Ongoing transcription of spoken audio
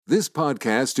This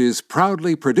podcast is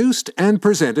proudly produced and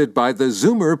presented by the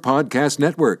Zoomer Podcast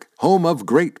Network, home of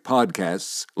great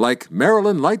podcasts like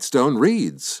Marilyn Lightstone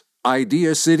Reads,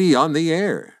 Idea City on the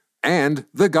Air, and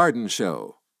The Garden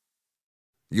Show.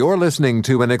 You're listening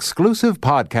to an exclusive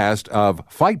podcast of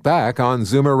Fight Back on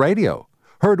Zoomer Radio,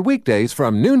 heard weekdays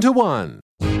from noon to 1.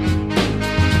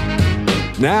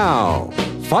 Now,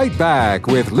 Fight Back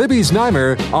with Libby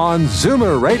Znaimer on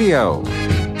Zoomer Radio.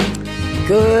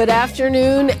 Good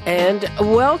afternoon and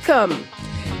welcome.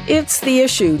 It's the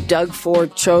issue Doug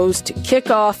Ford chose to kick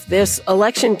off this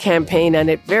election campaign, and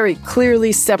it very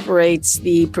clearly separates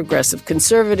the progressive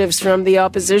conservatives from the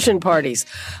opposition parties.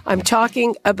 I'm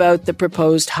talking about the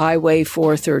proposed Highway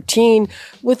 413,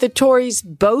 with the Tories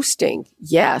boasting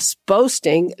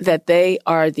that they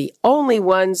are the only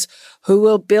ones who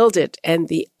will build it and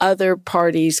the other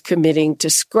parties committing to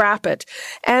scrap it.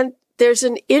 And there's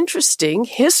an interesting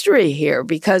history here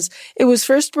because it was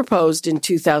first proposed in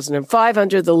 2005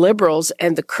 under the Liberals,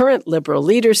 and the current Liberal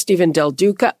leader, Steven Del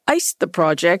Duca, iced the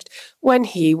project when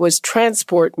he was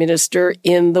Transport Minister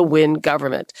in the Wynne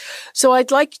government. So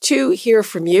I'd like to hear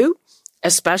from you,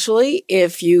 especially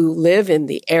if you live in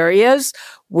the areas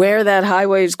where that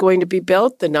highway is going to be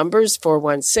built. The number's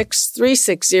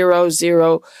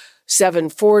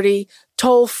 416-360-0740.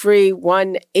 Toll free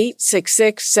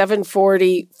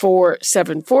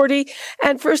 1-866-740-4740.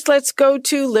 And first, let's go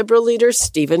to Liberal leader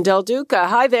Steven Del Duca.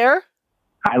 Hi there.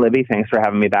 Hi, Libby. Thanks for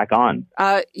having me back on.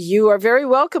 You are very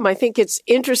welcome. I think it's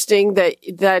interesting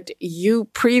that you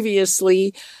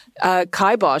previously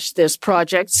kiboshed this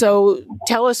project. So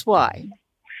tell us why.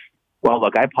 Well,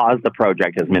 look, I paused the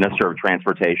project as Minister of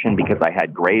Transportation because I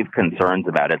had grave concerns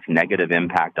about its negative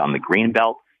impact on the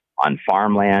Greenbelt, on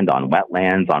farmland, on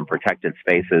wetlands, on protected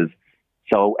spaces.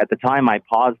 So at the time I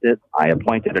paused it, I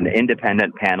appointed an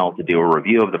independent panel to do a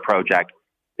review of the project.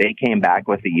 They came back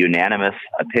with a unanimous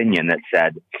opinion that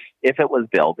said if it was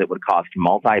built, it would cost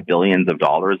multi-billions of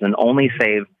dollars and only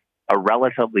save a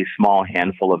relatively small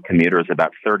handful of commuters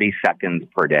about 30 seconds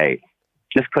per day.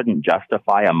 Just couldn't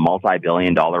justify a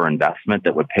multi-billion-dollar investment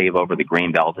that would pave over the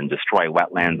Greenbelt and destroy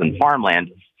wetlands and farmland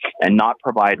and not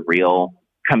provide real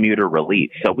commuter relief.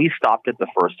 So we stopped it the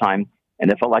first time,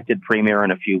 and if elected premier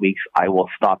in a few weeks, I will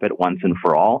stop it once and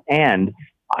for all, and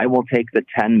I will take the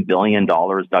 $10 billion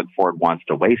Doug Ford wants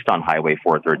to waste on Highway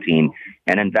 413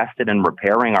 and invest it in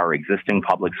repairing our existing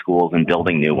public schools and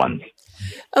building new ones.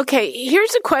 Okay,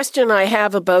 here's a question I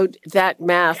have about that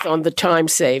math on the time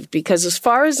saved, because as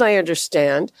far as I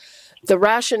understand, the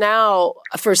rationale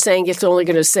for saying it's only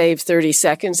going to save 30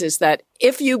 seconds is that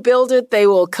if you build it, they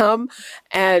will come.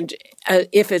 And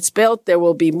if it's built, there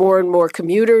will be more and more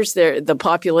commuters. The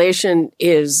population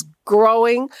is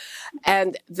growing,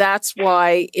 and that's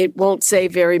why it won't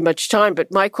save very much time.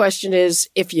 But my question is,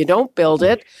 if you don't build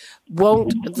it,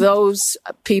 won't those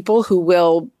people who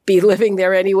will be living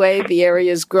there anyway, the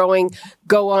area is growing,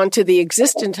 go on to the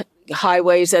existing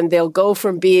highways, and they'll go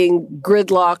from being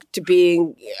gridlocked to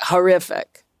being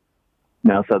horrific?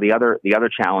 No, so the other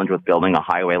challenge with building a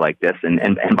highway like this, and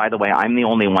by the way, I'm the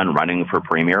only one running for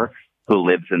premier who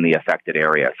lives in the affected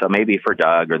area. So maybe for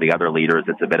Doug or the other leaders,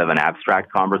 it's a bit of an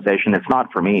abstract conversation. It's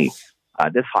not for me.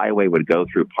 This highway would go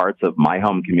through parts of my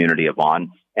home community of Vaughan.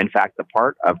 In fact, the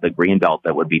part of the Greenbelt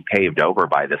that would be paved over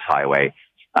by this highway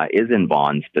is in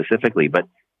Vaughan specifically. But,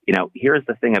 you know, here's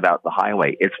the thing about the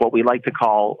highway. It's what we like to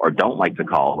call, or don't like to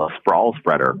call, a sprawl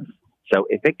spreader. So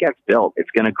if it gets built,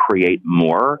 it's going to create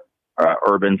more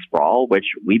urban sprawl, which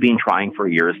we've been trying for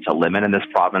years to limit in this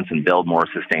province and build more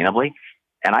sustainably.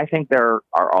 And I think there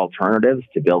are alternatives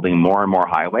to building more and more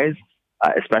highways,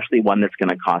 especially one that's going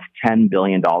to cost $10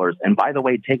 billion. And by the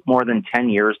way, take more than 10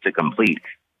 years to complete.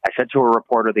 I said to a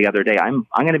reporter the other day, I'm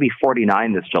going to be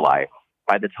 49 this July.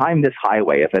 By the time this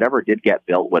highway, if it ever did get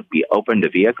built, would be open to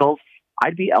vehicles,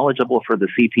 I'd be eligible for the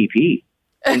CPP.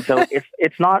 And so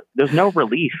it's not, there's no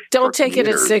relief. Don't take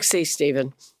commuters. It at 60,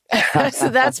 Stephen. So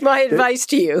that's my advice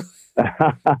to you.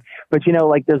 But, you know,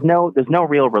 like there's no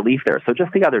real relief there. So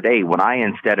just the other day, when I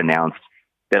instead announced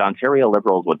that Ontario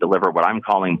Liberals would deliver what I'm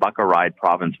calling Buck a Ride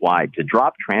province-wide to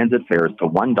drop transit fares to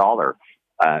 $1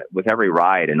 with every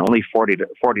ride and only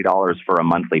 $40 for a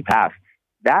monthly pass,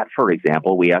 that, for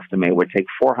example, we estimate would take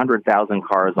 400,000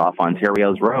 cars off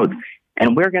Ontario's roads.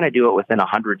 And we're going to do it within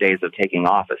 100 days of taking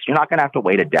office. You're not going to have to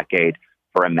wait a decade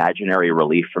for imaginary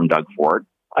relief from Doug Ford.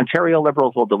 Ontario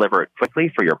Liberals will deliver it quickly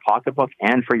for your pocketbook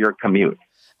and for your commute.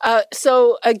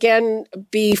 So again,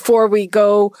 before we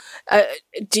go,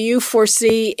 do you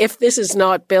foresee, if this is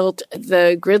not built,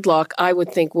 the gridlock, I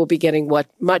would think, will be getting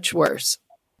much worse?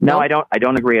 No, I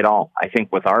don't agree at all. I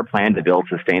think with our plan to build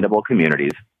sustainable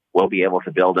communities, We'll be able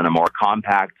to build in a more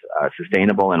compact,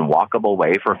 sustainable, and walkable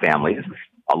way for families.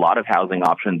 A lot of housing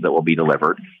options that will be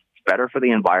delivered. It's better for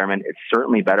the environment. It's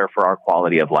certainly better for our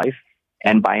quality of life.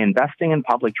 And by investing in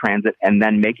public transit and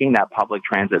then making that public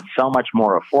transit so much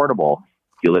more affordable,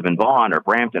 if you live in Vaughan or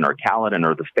Brampton or Caledon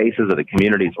or the spaces of the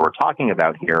communities we're talking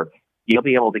about here, you'll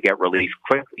be able to get relief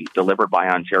quickly delivered by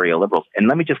Ontario Liberals. And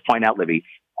let me just point out, Libby,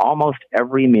 almost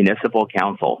every municipal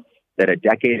council that a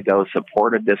decade ago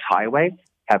supported this highway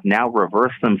have now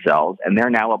reversed themselves, and they're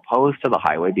now opposed to the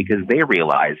highway because they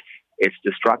realize it's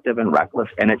destructive and reckless,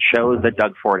 and it shows that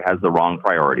Doug Ford has the wrong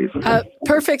priorities.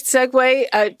 Perfect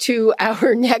segue to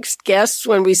our next guests.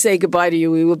 When we say goodbye to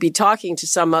you, we will be talking to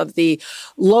some of the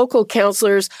local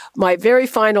councillors. My very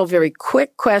final, very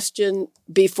quick question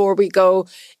before we go.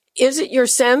 Is it your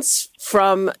sense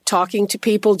from talking to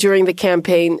people during the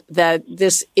campaign that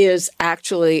this is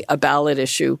actually a ballot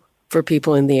issue for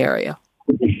people in the area?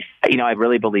 I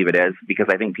really believe it is, because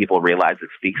I think people realize it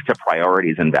speaks to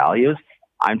priorities and values.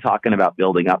 I'm talking about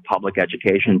building up public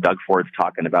education. Doug Ford's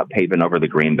talking about paving over the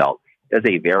Greenbelt. There's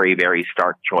a very, very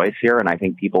stark choice here, and I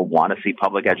think people want to see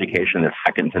public education that's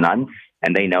second to none,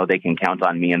 and they know they can count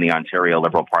on me and the Ontario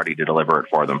Liberal Party to deliver it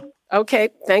for them. Okay,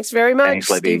 thanks very much, thanks,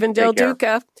 Libby. Steven Del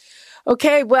Duca.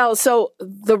 Okay, well, so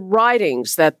the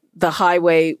ridings that the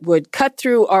highway would cut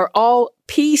through are all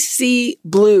PC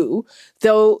blue,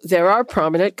 though there are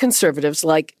prominent conservatives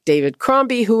like David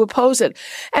Crombie who oppose it.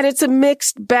 And it's a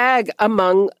mixed bag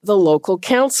among the local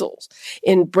councils.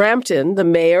 In Brampton, the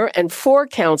mayor and 4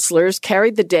 councillors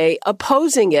carried the day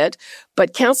opposing it,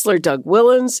 but Councillor Doug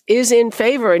Whillans is in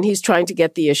favor, and he's trying to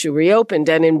get the issue reopened.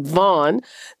 And in Vaughan,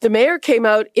 the mayor came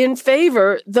out in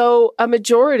favor, though a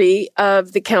majority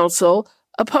of the council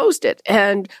opposed it.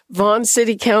 And Vaughan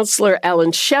City Councillor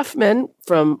Alan Shefman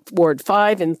from Ward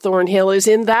 5 in Thornhill is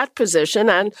in that position.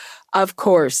 And of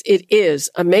course, it is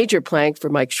a major plank for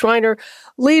Mike Schreiner,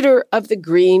 leader of the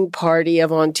Green Party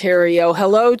of Ontario.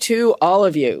 Hello to all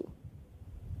of you.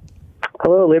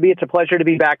 Hello, Libby. It's a pleasure to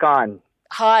be back on.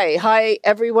 Hi,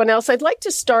 everyone else. I'd like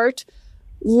to start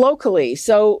locally.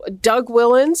 So, Doug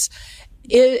Whillans,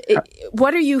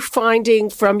 what are you finding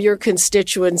from your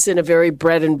constituents in a very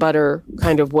bread and butter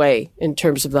kind of way in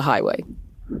terms of the highway?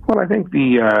 Well, I think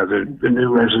the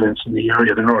new residents in the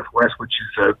area, the Northwest, which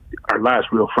is our last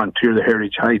real frontier, the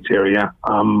Heritage Heights area,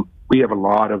 we have a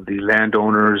lot of the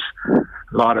landowners, a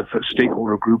lot of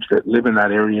stakeholder groups that live in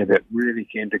that area that really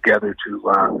came together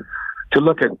to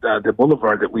look at the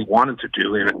boulevard that we wanted to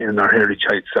do in our Heritage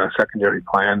Heights secondary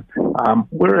plan.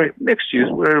 We're a mixed use.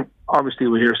 Obviously,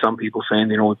 we hear some people saying,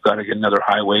 we've got to get another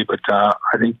highway, but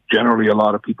I think generally a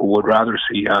lot of people would rather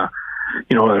see, an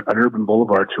urban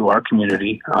boulevard to our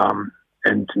community.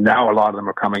 And now a lot of them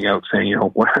are coming out saying,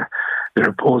 they're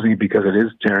opposing it because it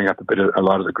is tearing up a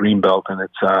lot of the green belt, and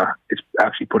it's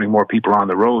actually putting more people on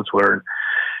the roads. Where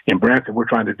in Brampton, we're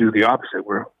trying to do the opposite.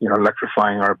 We're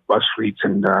electrifying our bus fleets,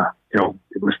 and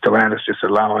it was Stellantis just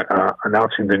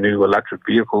announcing the new electric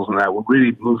vehicles, and that we're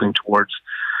really moving towards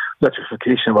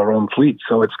electrification of our own fleet.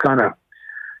 So it's kind of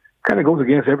goes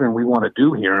against everything we want to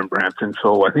do here in Brampton.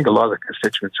 So I think a lot of the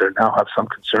constituents now have some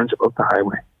concerns about the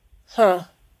highway. Huh.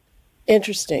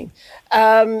 Interesting.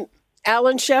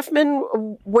 Alan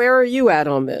Shefman, where are you at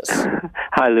on this?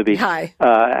 Hi, Libby. Hi. Well,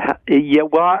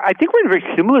 I think we're in a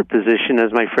very similar position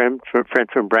as my friend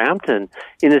from Brampton,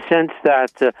 in the sense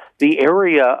that the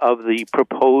area of the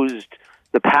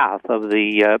path of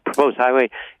the proposed highway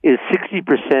is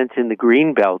 60% in the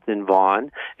green belt in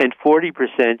Vaughan and 40%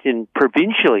 in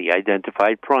provincially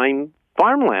identified prime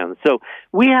farmland. So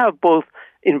we have both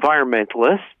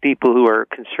environmentalists, people who are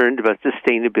concerned about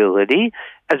sustainability,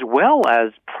 as well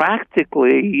as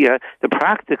the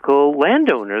practical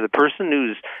landowner, the person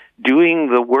who's doing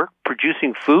the work,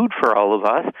 producing food for all of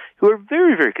us, who are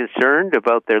very, very concerned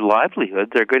about their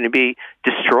livelihoods are going to be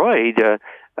destroyed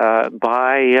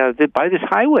by this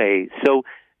highway. So,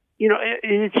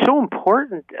 it's so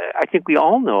important. I think we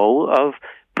all know of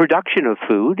production of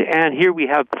food, and here we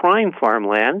have prime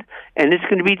farmland, and it's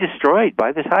going to be destroyed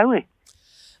by this highway.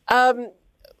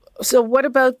 So what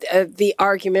about the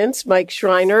arguments, Mike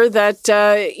Schreiner, that,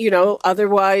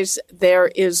 otherwise there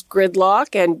is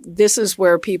gridlock and this is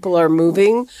where people are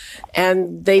moving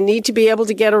and they need to be able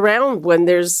to get around when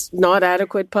there's not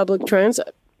adequate public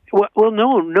transit? Well,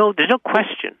 no, there's no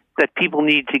question that people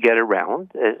need to get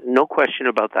around. No question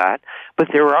about that. But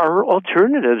there are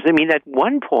alternatives. I mean, at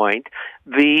one point,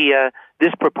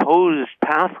 this proposed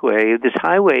pathway, this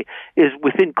highway, is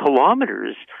within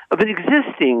kilometers of an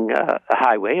existing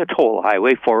highway, a toll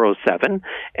highway, 407.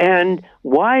 And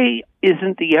why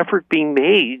isn't the effort being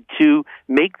made to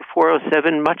make the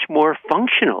 407 much more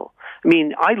functional? I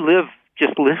mean, I live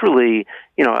just literally,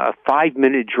 a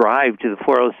 5-minute drive to the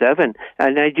 407,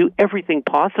 and I do everything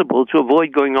possible to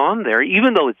avoid going on there,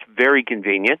 even though it's very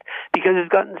convenient, because it's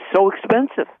gotten so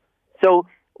expensive. So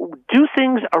do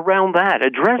things around that,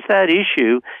 address that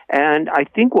issue, and I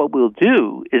think what we'll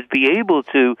do is be able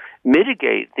to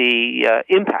mitigate the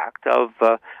impact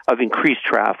of increased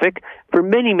traffic for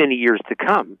many, many years to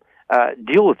come.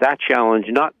 Deal with that challenge,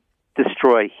 not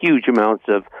destroy huge amounts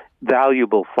of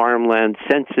valuable farmland,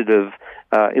 sensitive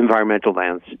environmental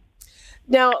lands.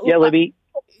 Now, yeah, Libby.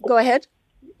 Go ahead.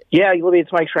 Yeah, Libby,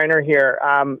 it's Mike Schreiner here.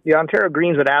 The Ontario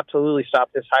Greens would absolutely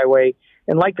stop this highway.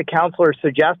 And like the councillor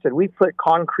suggested, we've put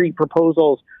concrete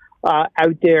proposals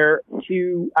out there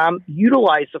to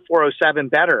utilize the 407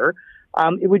 better.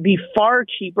 It would be far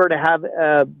cheaper to have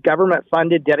a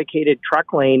government-funded dedicated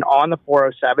truck lane on the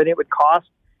 407. It would cost,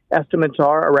 estimates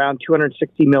are, around $260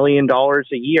 million a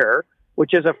year,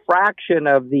 which is a fraction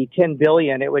of the $10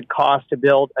 billion it would cost to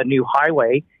build a new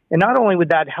highway. And not only would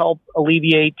that help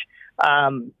alleviate,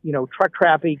 truck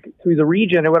traffic through the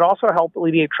region, it would also help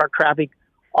alleviate truck traffic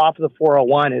off of the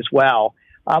 401 as well.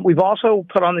 We've also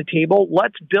put on the table,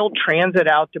 let's build transit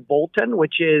out to Bolton,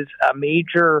 which is a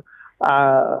major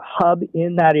hub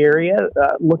in that area,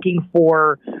 looking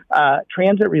for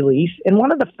transit release. And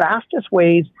one of the fastest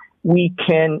ways we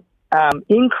can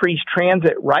increase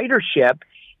transit ridership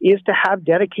is to have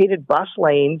dedicated bus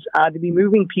lanes to be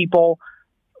moving people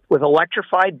with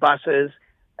electrified buses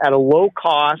at a low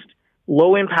cost,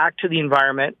 low impact to the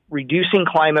environment, reducing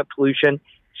climate pollution,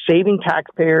 saving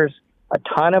taxpayers a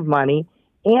ton of money,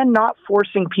 and not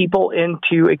forcing people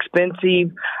into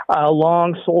expensive,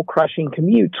 long, soul-crushing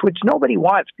commutes, which nobody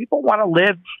wants. People want to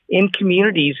live in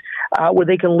communities where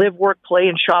they can live, work, play,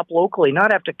 and shop locally,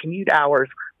 not have to commute hours,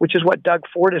 which is what Doug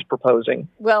Ford is proposing.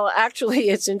 Well, actually,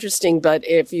 it's interesting, but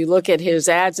if you look at his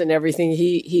ads and everything,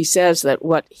 he says that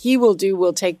what he will do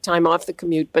will take time off the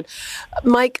commute. But,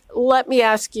 Mike, let me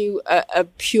ask you a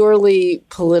purely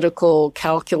political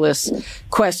calculus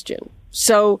question.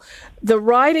 So the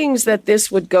ridings that this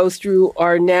would go through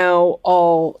are now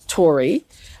all Tory.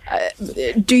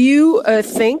 Do you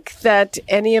think that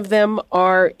any of them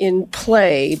are in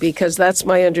play? Because that's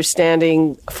my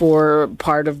understanding for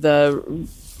part of the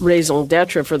raison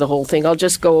d'etre for the whole thing. I'll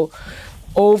just go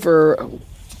over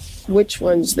which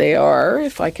ones they are,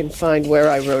 if I can find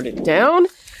where I wrote it down.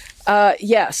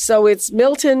 Yes, so it's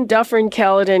Milton, Dufferin,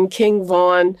 Caledon, King,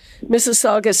 Vaughan,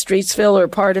 Mississauga, Streetsville are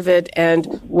part of it,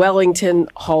 and Wellington,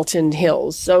 Halton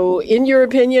Hills. So in your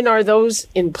opinion, are those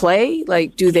in play?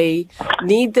 Like, do they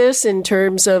need this in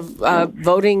terms of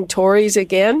voting Tories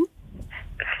again?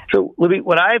 So, Libby,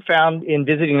 what I found in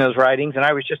visiting those ridings, and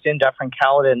I was just in Dufferin,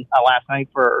 Caledon last night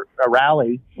for a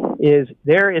rally, is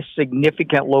there is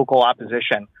significant local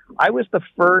opposition. I was the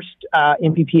first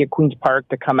MPP at Queen's Park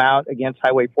to come out against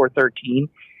Highway 413.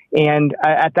 And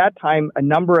at that time, a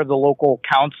number of the local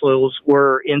councils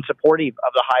were in supportive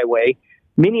of the highway.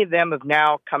 Many of them have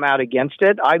now come out against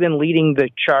it. I've been leading the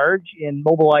charge in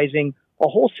mobilizing a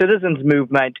whole citizens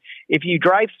movement. If you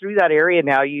drive through that area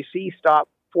now, you see Stop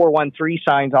 413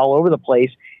 signs all over the place.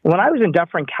 And when I was in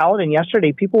Dufferin, Caledon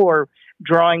yesterday, people were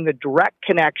drawing the direct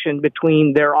connection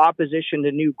between their opposition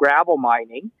to new gravel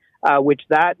mining, which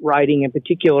that riding in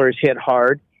particular has hit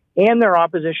hard, and their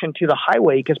opposition to the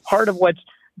highway, because part of what's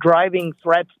driving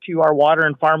threats to our water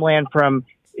and farmland from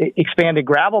expanded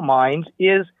gravel mines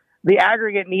is the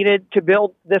aggregate needed to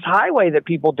build this highway that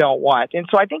people don't want. And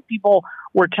so I think people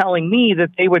were telling me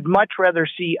that they would much rather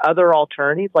see other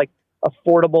alternatives like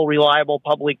affordable, reliable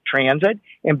public transit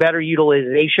and better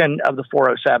utilization of the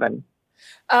 407.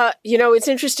 It's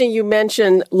interesting you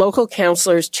mentioned local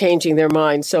councillors changing their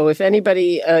minds. So if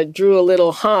anybody drew a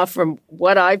little from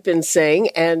what I've been saying,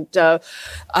 and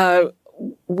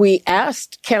we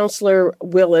asked Councillor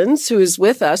Whillans, who is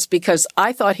with us, because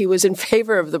I thought he was in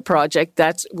favor of the project.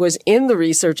 That was in the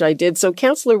research I did. So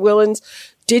Councillor Whillans,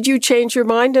 did you change your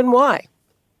mind, and why?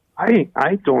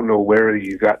 I don't know where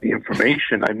you got the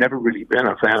information. I've never really been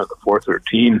a fan of the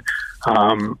 413.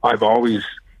 I've always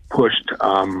pushed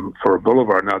for a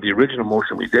boulevard. Now, the original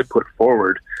motion we did put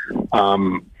forward,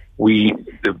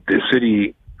 the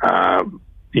city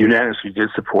unanimously did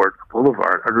support a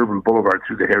boulevard, an urban boulevard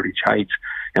through the Heritage Heights,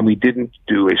 and we didn't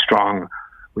do a strong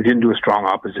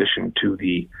opposition to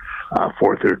the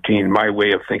 413. My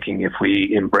way of thinking, if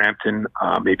we in Brampton,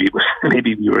 maybe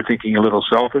we were thinking a little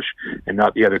selfish and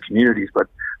not the other communities, but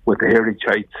with the Heritage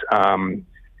Heights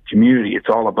community, it's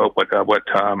all about what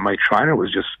Mike Schreiner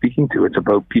was just speaking to. It's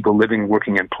about people living,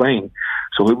 working, and playing.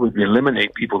 So it would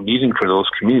eliminate people needing for those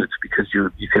commutes, because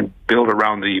you can build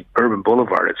around the urban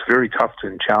boulevard. It's very tough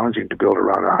and challenging to build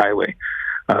around a highway.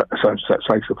 such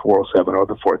like the 407 or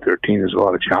the 413. There's a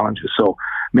lot of challenges. So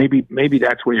maybe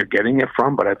that's where you're getting it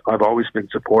from. But I've always been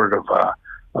supportive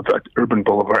of an urban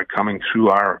boulevard coming through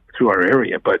our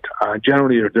area. But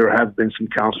generally, there have been some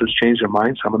councillors change their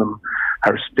minds. Some of them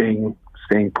are staying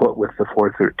put with the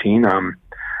 413.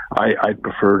 I'd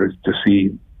prefer to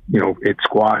see it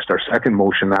squashed. Our second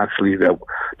motion, actually,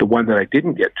 the one that I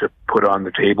didn't get to put on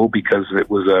the table because it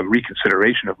was a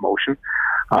reconsideration of motion,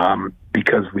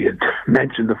 because we had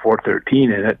mentioned the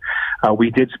 413 in it.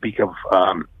 We did speak of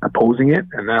opposing it,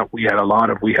 and that we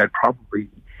had probably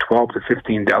 12 to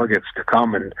 15 delegates to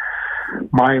come, and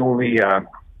my only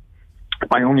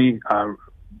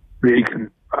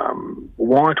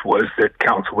want was that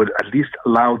council would at least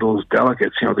allow those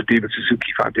delegates, the David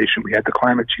Suzuki Foundation, we had the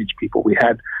climate change people, we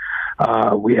had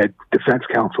Defense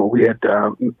Council, we had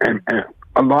and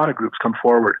a lot of groups come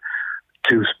forward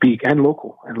to speak, and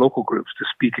local groups to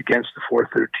speak against the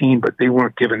 413, but they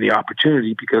weren't given the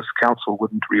opportunity because council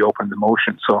wouldn't reopen the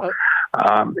motion. So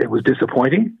it was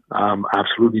disappointing,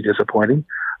 absolutely disappointing,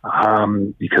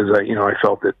 because I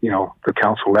felt that the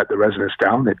council let the residents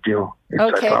down. That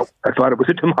Okay. I thought it was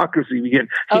a democracy. You're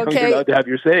allowed to have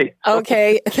your say.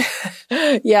 Okay,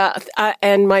 yeah,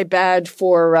 and my bad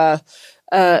for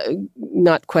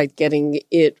not quite getting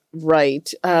it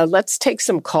right. Let's take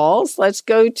some calls. Let's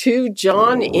go to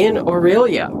John in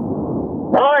Aurelia.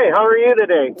 Hi, how are you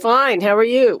today? Fine. How are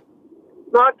you?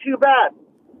 Not too bad.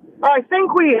 I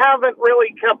think we haven't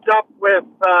really kept up with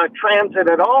transit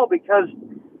at all because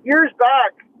years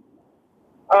back,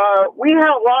 we had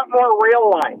a lot more rail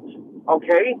lines,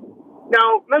 okay?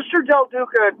 Now, Mr. Del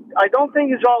Duca, I don't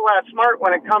think he's all that smart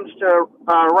when it comes to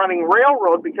running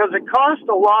railroad because it costs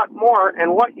a lot more,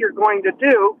 and what you're going to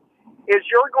do is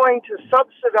you're going to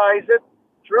subsidize it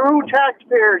through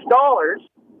taxpayers' dollars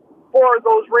for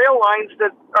those rail lines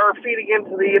that are feeding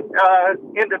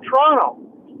into Toronto.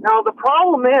 Now, the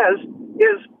problem is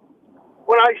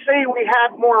when I say we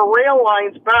had more rail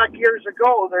lines back years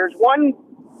ago, there's one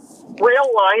rail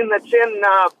line that's in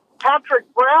Patrick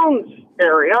Brown's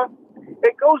area.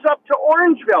 It goes up to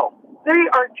Orangeville. They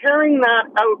are tearing that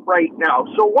out right now.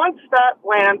 So once that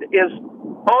land is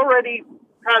already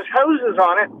has houses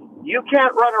on it, you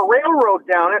can't run a railroad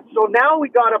down it. So now we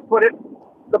got to put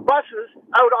the buses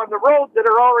out on the road that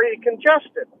are already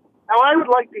congested. Now, I would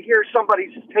like to hear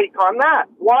somebody's take on that.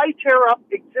 Why tear up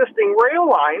existing rail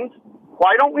lines?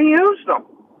 Why don't we use them?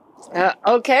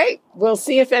 Okay, we'll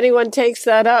see if anyone takes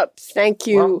that up. Thank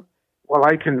you. Well,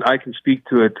 I can speak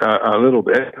to it a little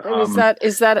bit.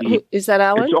 Is that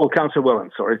Alan? It's Councillor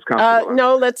Whillans. Sorry, it's Councillor.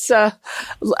 No, let's.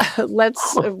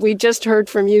 We just heard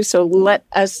from you, so let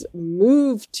us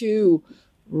move to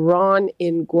Ron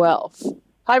in Guelph.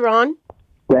 Hi, Ron.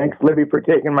 Thanks, Libby, for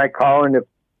taking my call. And if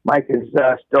Mike is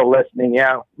still listening,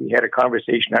 we had a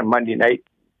conversation on Monday night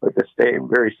with the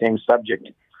very same subject.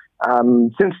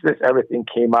 Since everything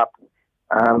came up,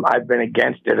 I've been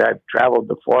against it. I've traveled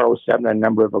the 407 on a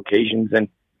number of occasions, and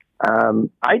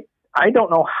I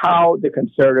don't know how the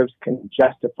Conservatives can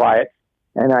justify it.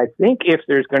 And I think if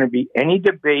there's going to be any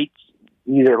debates,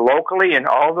 either locally and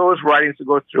all those ridings to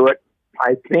go through it,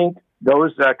 I think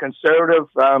those Conservative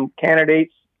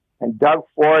candidates and Doug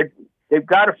Ford, they've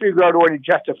got to figure out a way to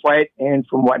justify it. And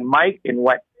from what Mike and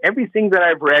what everything that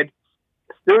I've read,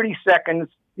 30 seconds.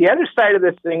 The other side of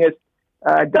this thing is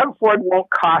Doug Ford won't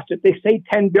cost it. They say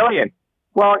 $10 billion.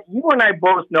 Well, you and I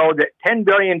both know that $10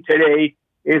 billion today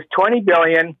is $20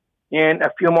 billion in a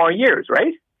few more years,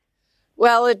 right?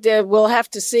 Well, we'll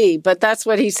have to see, but that's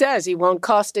what he says. He won't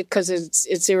cost it because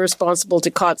it's irresponsible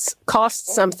to cost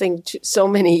something so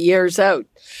many years out.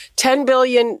 $10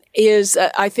 billion is,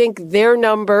 I think their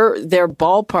number, their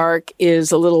ballpark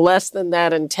is a little less than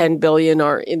that, and $10 billion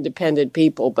are independent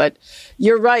people. But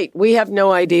you're right. We have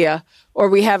no idea, or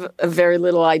we have a very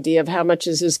little idea of how much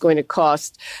this is going to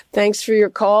cost. Thanks for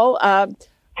your call.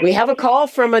 We have a call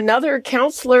from another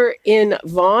councillor in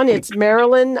Vaughan. It's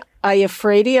Marilyn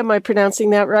Iafredi. Am I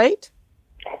pronouncing that right?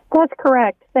 That's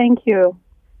correct. Thank you.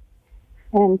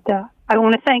 And I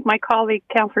want to thank my colleague,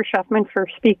 Councillor Shefman, for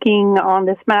speaking on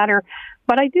this matter.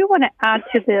 But I do want to add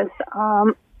to this,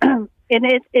 and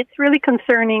it's really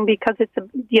concerning because it's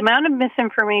the amount of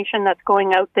misinformation that's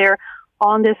going out there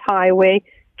on this highway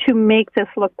to make this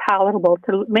look palatable,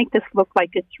 to make this look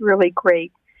like it's really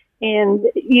great. And,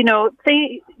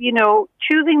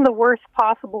 choosing the worst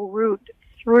possible route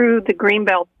through the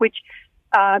Greenbelt, which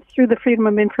through the Freedom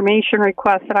of Information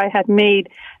request that I had made,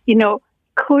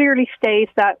 clearly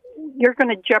states that you're going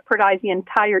to jeopardize the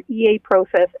entire EA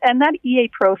process. And that EA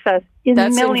process is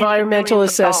That's millions environmental of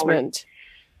assessment.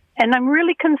 And I'm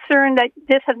really concerned that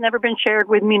this has never been shared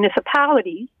with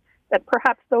municipalities. that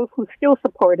perhaps those who still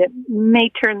support it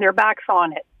may turn their backs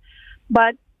on it.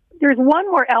 But there's one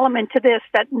more element to this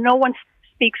that no one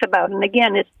speaks about. And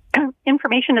again, it's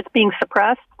information that's being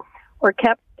suppressed or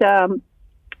kept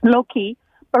low-key.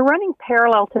 But running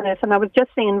parallel to this, and I was just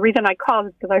saying, the reason I called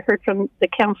is because I heard from the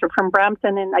councillor from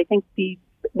Brampton, and I think the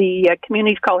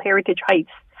community's called Heritage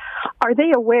Heights. Are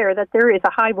they aware that there is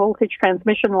a high-voltage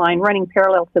transmission line running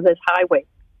parallel to this highway?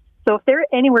 So if they're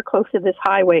anywhere close to this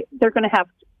highway, they're going to have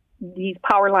these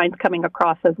power lines coming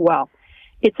across as well.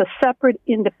 It's a separate,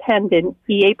 independent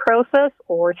EA process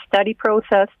or study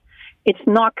process. It's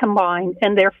not combined,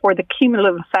 and therefore the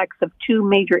cumulative effects of two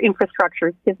major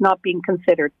infrastructures is not being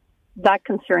considered. That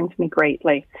concerns me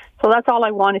greatly. So that's all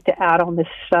I wanted to add on this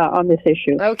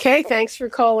issue. Okay, thanks for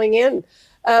calling in.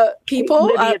 People,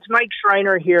 Libby, it's Mike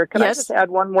Schreiner here. Can I just add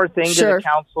one more thing to the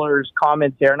councillor's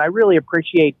comments there? And I really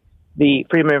appreciate the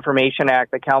Freedom of Information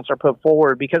Act that councillor put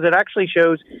forward, because it actually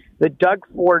shows that Doug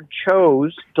Ford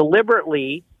chose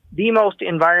deliberately the most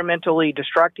environmentally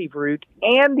destructive route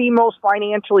and the most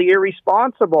financially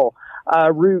irresponsible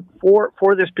route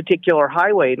for this particular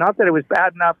highway. Not that it was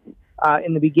bad enough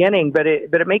in the beginning, but it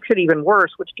makes it even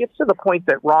worse, which gets to the point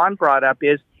that Ron brought up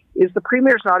is the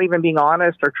Premier's not even being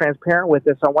honest or transparent with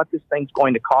us on what this thing's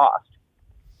going to cost.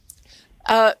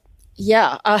 I'm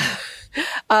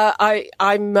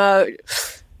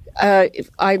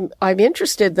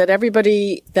interested that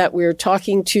everybody that we're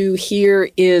talking to here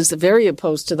is very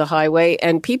opposed to the highway,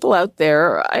 and people out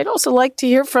there, I'd also like to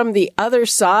hear from the other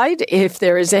side, if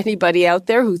there is anybody out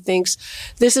there who thinks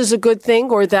this is a good thing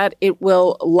or that it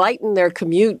will lighten their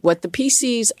commute. What the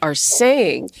PCs are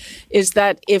saying is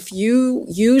that if you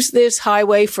use this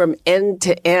highway from end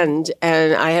to end,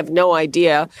 and I have no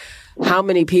idea how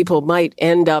many people might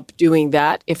end up doing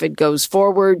that. If it goes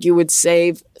forward, you would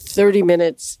save 30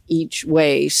 minutes each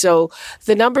way. So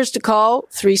the numbers to call,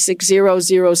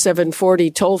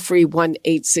 360-0740, toll free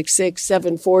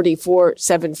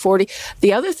 1-866-740-4740.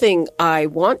 The other thing I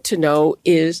want to know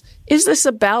is this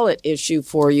a ballot issue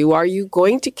for you? Are you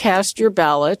going to cast your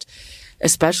ballot,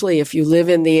 especially if you live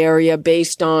in the area,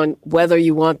 based on whether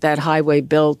you want that highway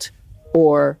built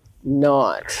or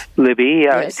not? Libby,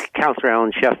 Councillor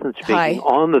Alan Shefman speaking. Hi.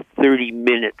 On the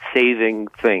 30-minute saving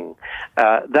thing.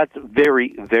 That's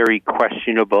very, very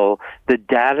questionable. The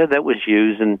data that was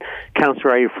used, and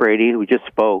Councillor Ayafredi, who just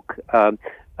spoke,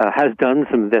 has done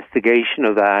some investigation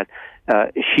of that.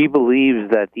 She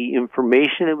believes that the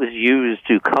information that was used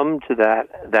to come to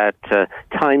that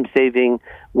time saving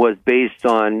was based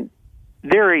on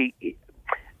very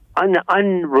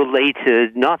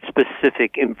unrelated, not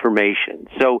specific information.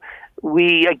 So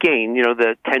the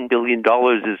 $10 billion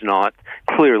is not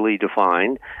clearly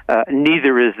defined.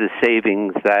 Neither is the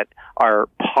savings that are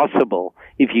possible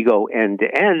if you go end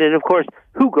to end. And of course,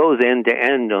 who goes end to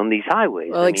end on these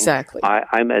highways? Well, exactly.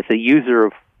 I'm as a user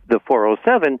of the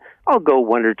 407, I'll go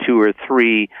one or two or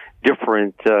three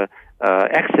different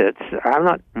exits. I'm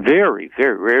not very,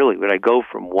 very rarely would I go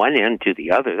from one end to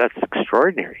the other. That's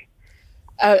extraordinary.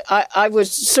 I would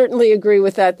certainly agree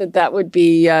with that would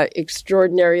be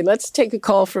extraordinary. Let's take a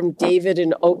call from David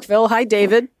in Oakville. Hi,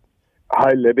 David.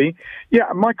 Hi, Libby.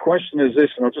 Yeah, my question is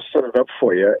this, and I'll just set it up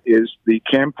for you, is the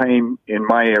campaign in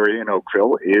my area in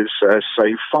Oakville is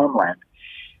Save Farmland.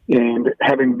 And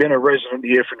having been a resident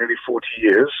here for nearly 40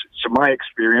 years, so my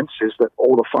experience is that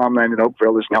all the farmland in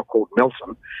Oakville is now called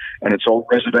Milton, and it's all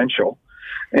residential.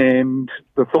 And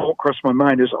the thought crossed my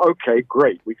mind is, okay,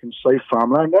 great, we can save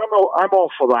farmland. I'm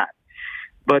all for that.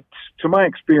 But to my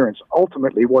experience,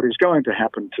 ultimately what is going to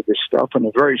happen to this stuff in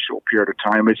a very short period of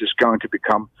time is it's going to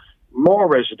become more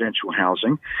residential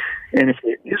housing. And if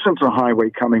there isn't a highway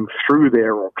coming through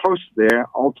there or close to there,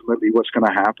 ultimately what's going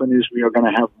to happen is we are going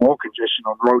to have more congestion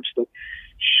on roads that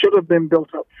should have been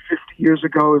built up 50 years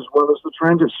ago, as well as the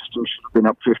transit system should have been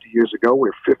up 50 years ago.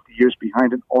 We're 50 years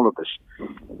behind in all of this.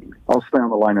 I'll stay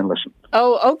on the line and listen.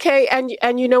 Oh, okay.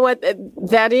 And you know what?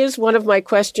 That is one of my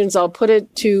questions. I'll put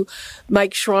it to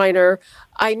Mike Schreiner.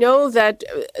 I know that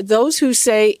those who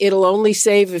say it'll only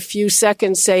save a few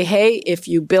seconds say, hey, if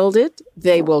you build it,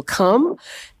 they will come.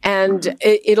 And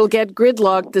it'll get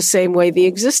gridlocked the same way the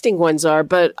existing ones are.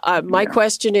 But my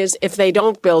question is, if they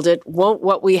don't build it, won't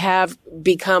what we have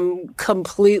become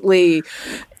completely,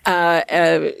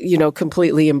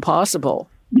 completely impossible?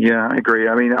 Yeah, I agree.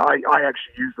 I mean, I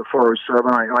actually use the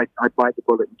 407. I bite the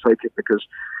bullet and take it because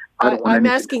I don't want I'm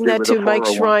asking that to Mike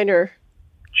Schreiner.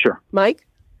 Sure. Mike?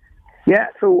 Yeah,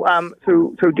 so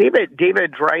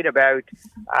David's right about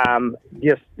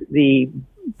just the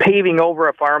paving over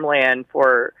a farmland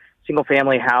for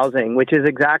single-family housing, which is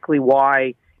exactly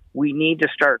why we need to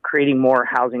start creating more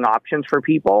housing options for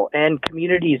people and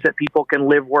communities that people can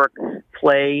live, work,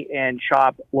 play, and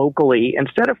shop locally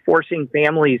instead of forcing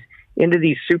families into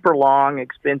these super long,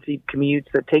 expensive commutes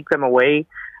that take them away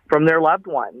from their loved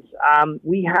ones.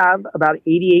 We have about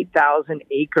 88,000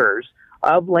 acres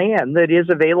of land that is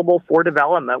available for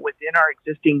development within our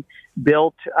existing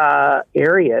built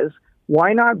areas.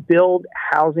 Why not build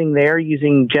housing there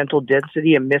using gentle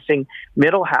density and missing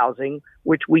middle housing,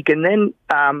 which we can then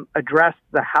address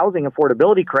the housing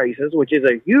affordability crisis, which is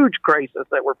a huge crisis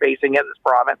that we're facing in this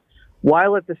province,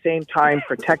 while at the same time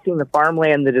protecting the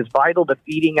farmland that is vital to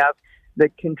feeding us,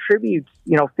 that contributes,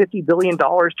 $50 billion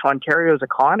to Ontario's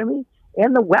economy,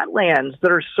 and the wetlands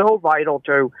that are so vital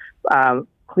to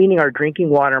cleaning our drinking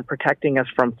water and protecting us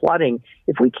from flooding.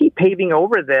 If we keep paving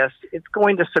over this, it's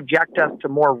going to subject us to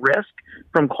more risk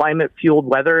from climate-fueled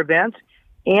weather events,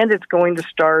 and it's going to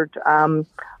start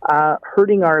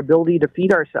hurting our ability to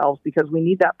feed ourselves because we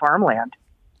need that farmland.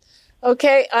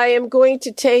 Okay, I am going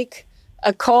to take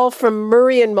a call from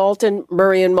Murray and Malton.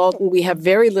 Murray and Malton, we have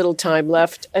very little time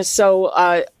left.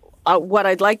 So what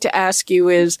I'd like to ask you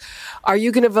is, are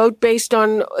you going to vote based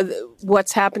on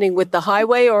what's happening with the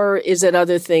highway, or is it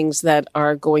other things that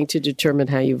are going to determine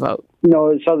how you vote? No,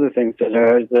 it's other things.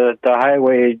 The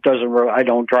highway doesn't, I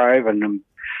don't drive and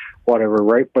whatever,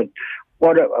 right? But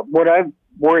what I'm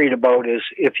worried about is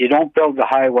if you don't build the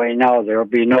highway now, there'll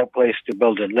be no place to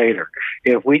build it later.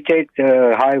 If we take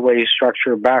the highway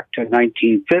structure back to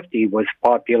 1950 with the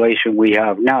population we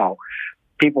have now,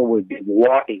 people would be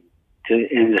walking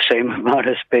in the same amount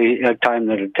of time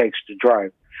that it takes to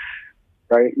drive,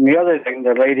 right? And the other thing,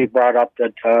 the lady brought up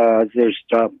that there's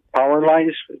power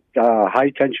lines,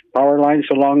 high-tension power lines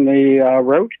along the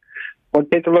route. Well,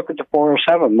 take a look at the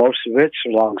 407. Most of it's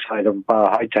alongside of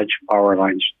high-tension power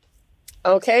lines.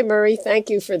 Okay, Murray,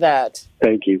 thank you for that.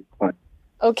 Thank you. Bye.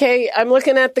 Okay, I'm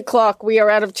looking at the clock. We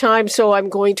are out of time, so I'm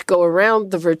going to go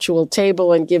around the virtual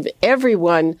table and give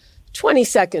everyone 20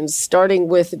 seconds, starting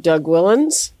with Doug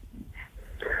Whillans.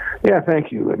 Yeah,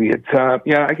 thank you, Libby. It's I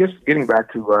guess getting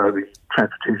back to the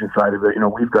transportation side of it,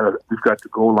 we've got the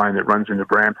GO line that runs into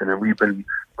Brampton, and we've been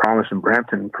promising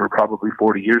Brampton for probably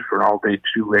 40 years for an all-day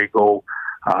two-way GO.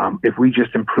 If we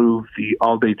just improve the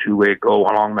all-day two-way GO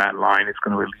along that line, it's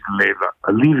going to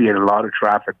alleviate a lot of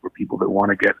traffic for people that want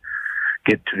to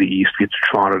get to the east, get to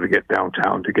Toronto, to get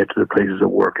downtown, to get to the places of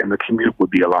work, and the commute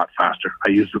would be a lot faster. I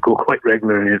use the GO quite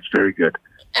regularly, and it's very good.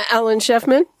 Alan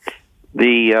Shefman?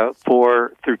 The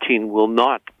 413 will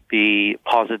not be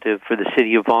positive for the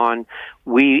city of Vaughan.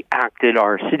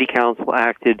 Our city council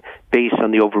acted based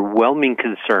on the overwhelming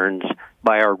concerns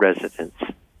by our residents.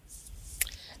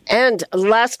 And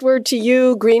last word to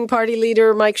you, Green Party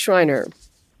leader Mike Schreiner.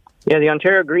 Yeah, the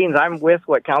Ontario Greens, I'm with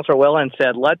what Councillor Whillans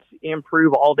said. Let's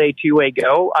improve all-day two-way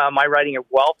GO. My riding of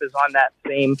Guelph is on that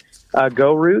same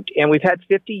GO route, and we've had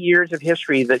 50 years of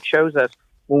history that shows us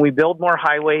when we build more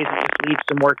highways, it just leads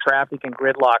to more traffic and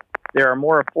gridlock. There are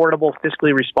more affordable,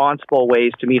 fiscally responsible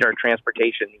ways to meet our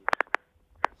transportation needs.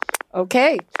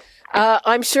 Okay.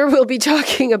 I'm sure we'll be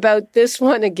talking about this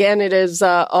one again. It is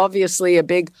obviously a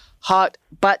big, hot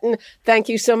button. Thank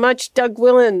you so much, Doug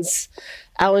Whillans,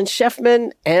 Alan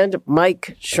Shefman, and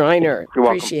Mike Schreiner. You're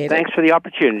welcome. Appreciate it. Thanks for the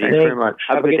opportunity. Thanks very much.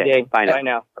 Have a good day. Bye now. Bye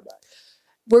now. Bye-bye.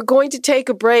 We're going to take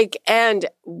a break, and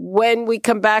when we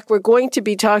come back, we're going to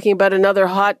be talking about another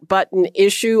hot button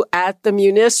issue at the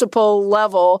municipal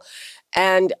level,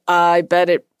 and I bet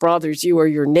it bothers you or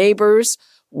your neighbors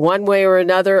one way or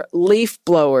another, leaf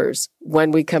blowers,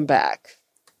 when we come back.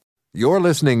 You're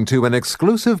listening to an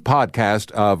exclusive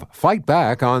podcast of Fight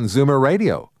Back on Zoomer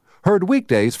Radio, heard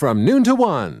weekdays from noon to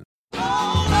 1.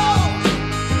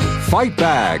 Fight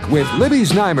Back with Libby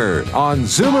Znaimer on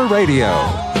Zoomer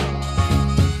Radio.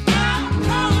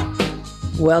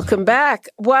 Welcome back.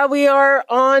 While we are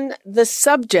on the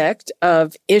subject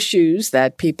of issues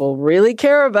that people really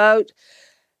care about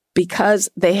because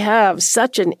they have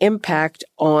such an impact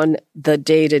on the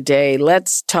day-to-day,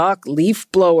 let's talk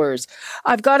leaf blowers.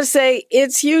 I've got to say,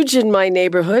 it's huge in my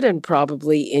neighborhood and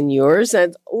probably in yours.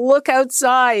 And look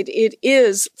outside. It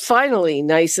is finally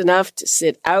nice enough to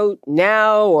sit out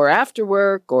now or after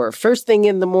work or first thing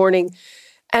in the morning.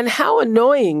 And how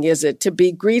annoying is it to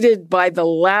be greeted by the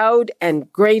loud and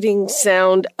grating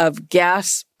sound of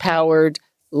gas-powered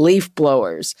leaf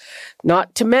blowers,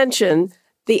 not to mention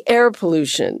the air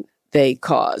pollution they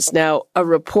cause. Now, a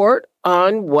report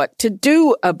on what to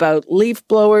do about leaf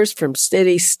blowers from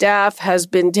city staff has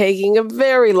been taking a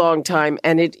very long time,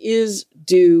 and it is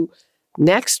due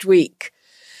next week.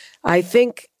 I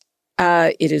think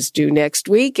It is due next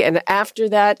week, and after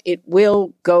that, it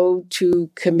will go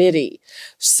to committee.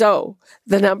 So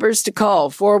the numbers to call,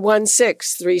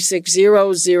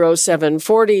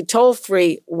 416-360-0740, toll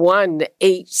free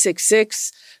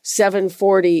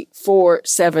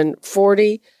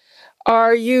 1-866-740-4740.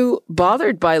 Are you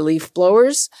bothered by leaf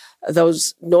blowers?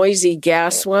 Those noisy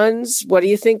gas ones? What do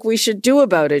you think we should do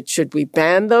about it? Should we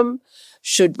ban them?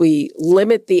 Should we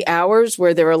limit the hours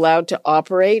where they're allowed to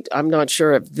operate? I'm not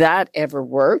sure if that ever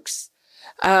works.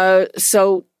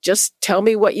 So just tell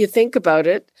me what you think about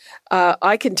it.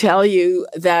 I can tell you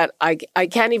that I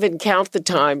can't even count the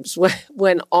times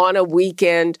when on a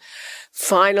weekend,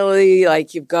 finally,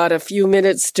 like you've got a few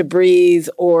minutes to breathe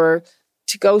or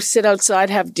to go sit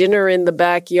outside, have dinner in the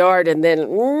backyard, and then,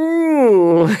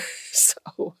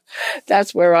 so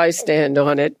that's where I stand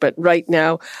on it. But right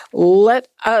now, let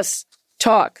us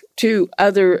talk to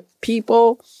other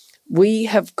people. We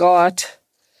have got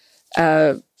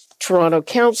Toronto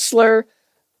Councillor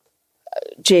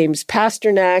James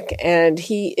Pasternak, and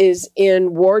he is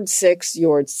in Ward 6,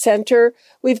 York Centre.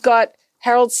 We've got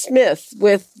Harold Smith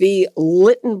with the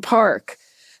Lytton Park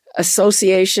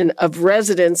Association of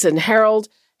Residents, and Harold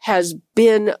has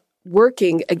been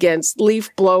working against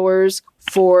leaf blowers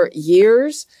for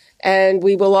years. And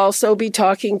we will also be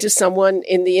talking to someone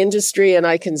in the industry, and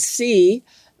I can see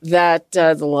that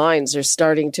the lines are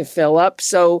starting to fill up.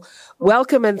 So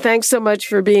welcome, and thanks so much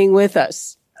for being with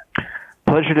us.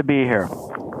 Pleasure to be here.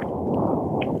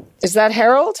 Is that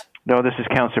Harold? No, this is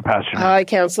Councillor Pasternak. Hi,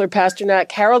 Councillor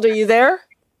Pasternak. Harold, are you there?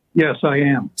 Yes, I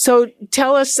am. So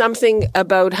tell us something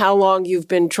about how long you've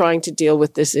been trying to deal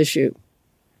with this issue.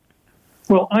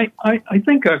 Well, I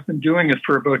think I've been doing it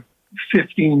for about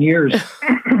 15 years.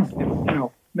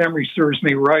 Memory serves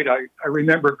me right. I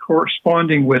remember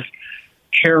corresponding with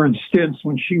Karen Stintz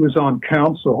when she was on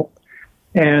council.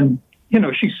 And,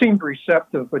 she seemed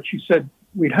receptive, but she said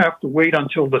we'd have to wait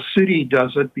until the city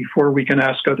does it before we can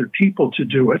ask other people to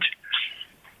do it.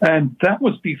 And that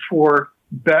was before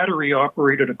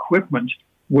battery-operated equipment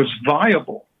was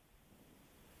viable.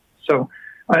 So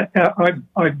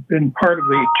I've been part of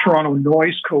the Toronto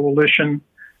Noise Coalition,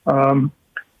 a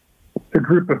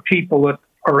group of people that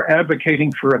are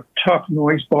advocating for a tough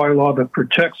noise bylaw that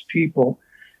protects people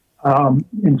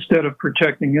instead of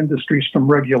protecting industries from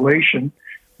regulation.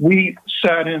 We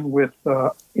sat in with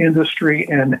industry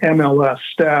and MLS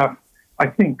staff, I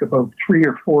think about 3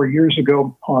 or 4 years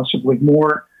ago, possibly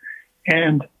more.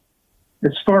 And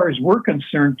as far as we're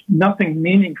concerned, nothing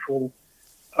meaningful.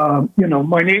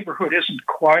 My neighborhood isn't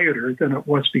quieter than it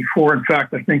was before. In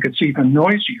fact, I think it's even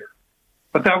noisier.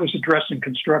 But that was addressing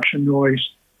construction noise,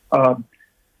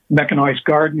 mechanized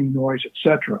gardening noise,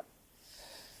 etc.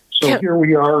 So here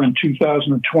we are in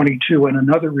 2022, and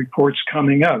another report's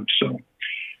coming out. So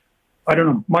I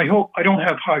don't know. I don't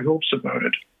have high hopes about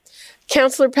it.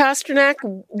 Councillor Pasternak,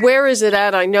 where is it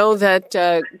at? I know that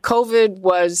COVID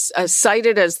was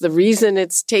cited as the reason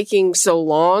it's taking so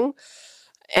long.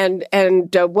 And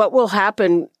what will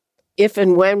happen if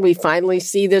and when we finally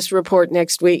see this report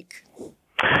next week?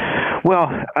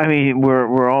 Well, I mean,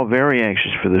 we're all very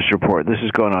anxious for this report. This has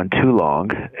gone on too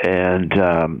long, and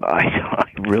I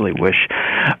really wish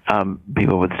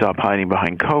people would stop hiding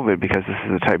behind COVID, because this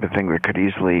is the type of thing that could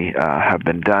easily have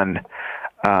been done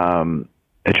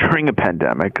during a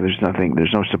pandemic. There's no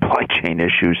supply chain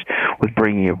issues with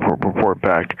bringing a report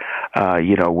back,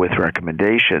 with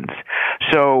recommendations.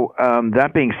 So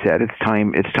that being said, it's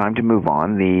time to move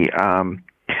on.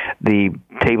 The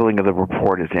tabling of the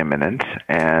report is imminent,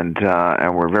 and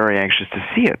we're very anxious to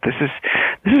see it. This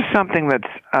is something that's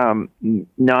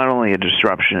not only a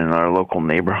disruption in our local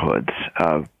neighborhoods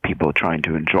of people trying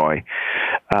to enjoy,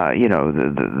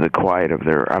 the quiet of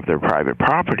their private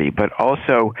property, but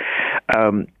also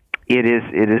it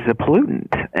is a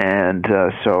pollutant, and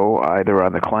so either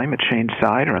on the climate change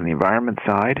side or on the environment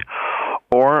side,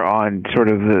 or on sort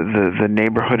of the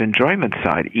neighborhood enjoyment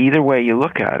side, either way you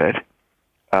look at it.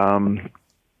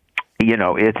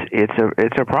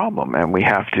 It's a problem, and we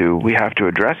have to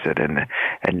address it. And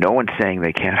no one's saying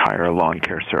they can't hire a lawn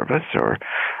care service or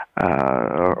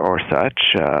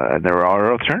such. And there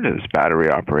are alternatives: battery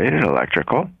operated,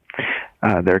 electrical.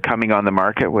 They're coming on the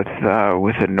market with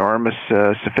enormous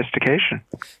sophistication.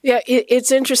 Yeah,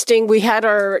 it's interesting. We had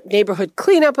our neighborhood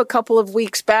cleanup a couple of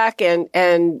weeks back, and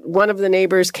one of the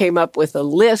neighbors came up with a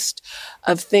list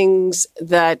of things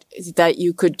that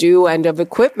you could do and of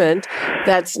equipment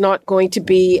that's not going to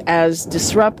be as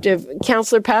disruptive.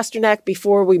 Councillor Pasternak,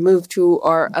 before we move to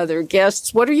our other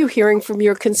guests, what are you hearing from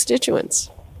your constituents?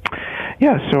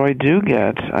 Yeah, so I do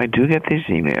get these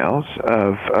emails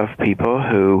of people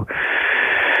who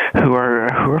are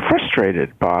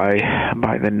frustrated by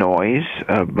the noise,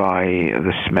 by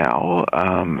the smell,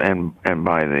 and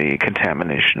by the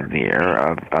contamination of the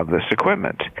air of this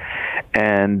equipment,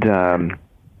 and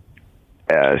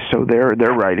so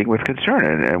they're writing with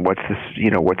concern. And what's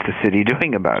the city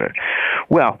doing about it?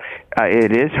 Well,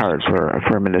 it is hard for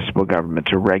a municipal government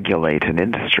to regulate an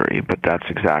industry, but that's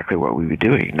exactly what we would be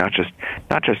doing. Not just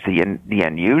the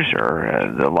end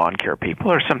user, the lawn care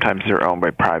people, or sometimes they're owned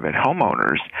by private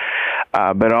homeowners,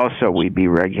 but also we'd be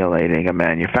regulating a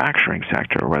manufacturing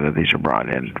sector, whether these are brought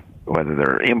in, whether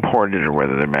they're imported or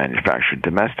whether they're manufactured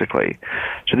domestically.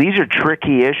 So these are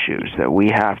tricky issues that we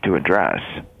have to address,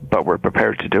 but we're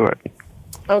prepared to do it.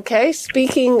 Okay,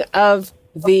 speaking of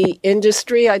the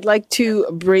industry, I'd like to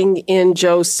bring in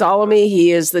Joe Salemi.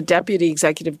 He is the Deputy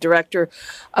Executive Director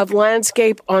of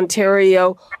Landscape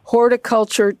Ontario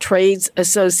Horticulture Trades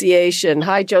Association.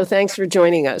 Hi, Joe. Thanks for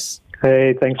joining us.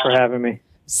 Hey, thanks for having me.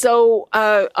 So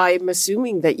I'm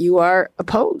assuming that you are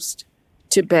opposed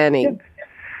to banning.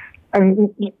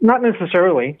 Not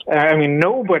necessarily. I mean,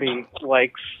 nobody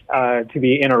likes to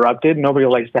be interrupted. Nobody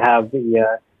likes to have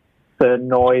the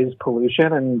noise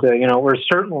pollution, and we're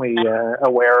certainly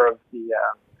aware of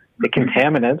the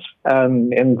contaminants.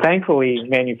 And thankfully,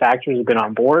 manufacturers have been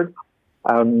on board.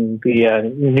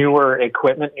 The newer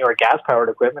gas-powered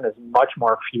equipment is much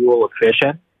more fuel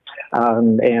efficient,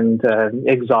 and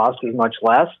exhaust is much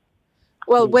less.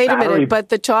 Well, wait a minute, but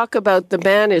the talk about the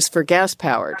ban is for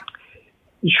gas-powered.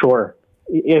 Sure.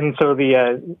 And so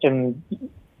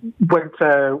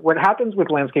what happens with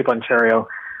Landscape Ontario,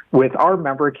 with our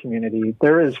member community,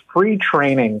 there is free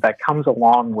training that comes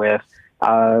along with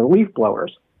leaf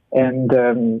blowers, and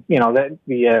that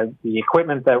the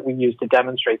equipment that we use to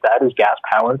demonstrate that is gas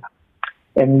powered.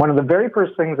 And one of the very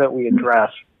first things that we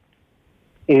address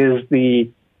is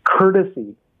the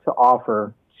courtesy to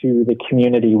offer to the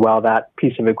community while that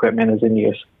piece of equipment is in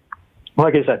use.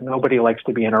 Like I said, nobody likes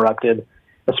to be interrupted,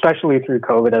 especially through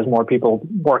COVID, as more people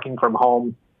working from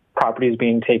home, properties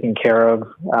being taken care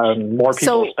of, more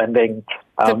people spending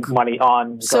money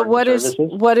on services.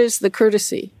 What is the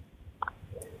courtesy?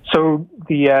 So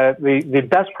the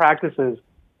best practices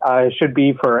should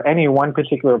be for any one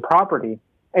particular property,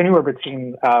 anywhere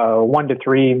between 1 to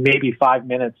 3, maybe 5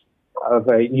 minutes of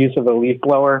use of a leaf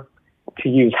blower, to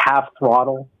use half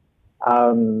throttle.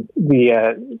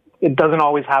 It doesn't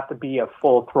always have to be a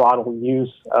full throttle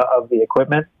use of the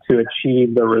equipment to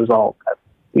achieve the result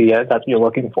that you're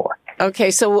looking for.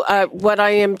 Okay, so what I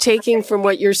am taking from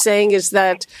what you're saying is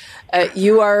that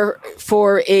you are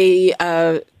for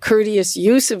a courteous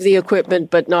use of the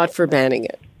equipment, but not for banning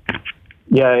it.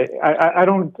 Yeah, I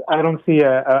don't see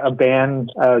a ban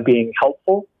being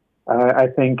helpful. I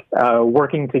think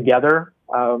working together,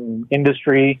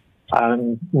 industry,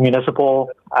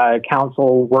 municipal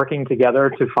council working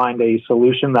together to find a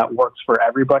solution that works for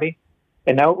everybody.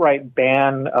 An outright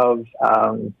ban of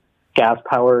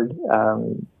gas-powered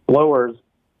blowers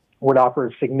would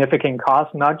offer significant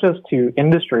costs, not just to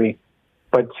industry,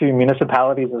 but to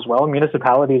municipalities as well.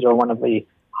 Municipalities are one of the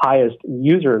highest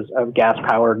users of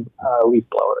gas-powered leaf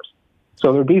blowers.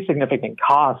 So there would be significant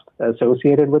cost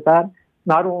associated with that,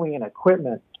 not only in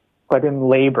equipment, but in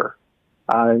labor.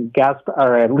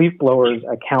 Leaf blowers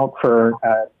account for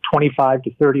 25 to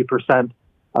 30%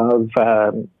 of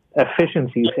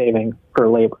efficiency saving for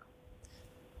labor.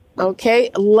 Okay,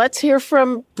 let's hear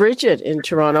from Bridget in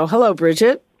Toronto. Hello,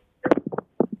 Bridget.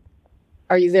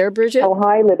 Are you there, Bridget? Oh,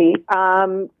 hi, Libby.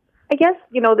 I guess,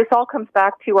 this all comes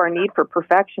back to our need for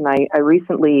perfection. I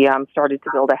recently started to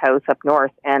build a house up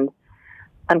north, and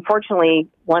unfortunately,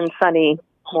 one sunny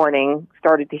morning,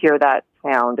 started to hear that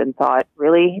sound and thought,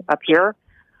 really, up here?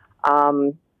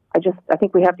 I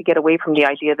think we have to get away from the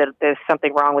idea that there's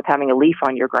something wrong with having a leaf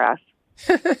on your grass.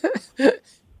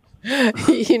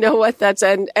 You know what?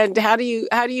 And how do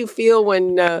you feel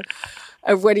when?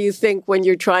 What do you think when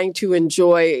you're trying to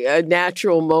enjoy a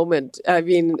natural moment? I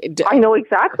mean, I know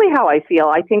exactly how I feel.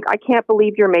 I think I can't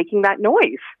believe you're making that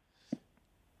noise.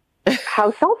 How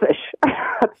selfish!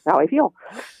 That's how I feel.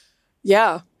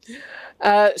 Yeah.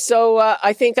 So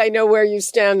I think I know where you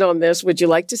stand on this. Would you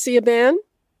like to see a ban?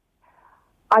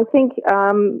 I think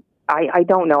I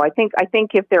don't know. I think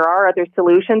if there are other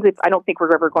solutions, I don't think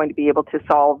we're ever going to be able to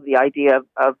solve the idea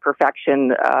of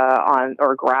perfection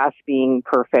or grass being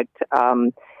perfect.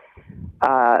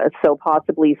 So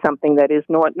possibly something that is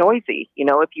not noisy.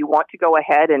 If you want to go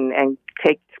ahead and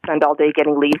spend all day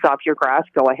getting leaves off your grass,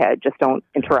 go ahead. Just don't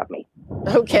interrupt me.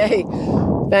 Okay.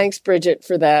 Thanks, Bridget,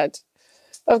 for that.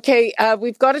 Okay,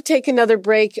 we've got to take another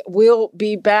break. We'll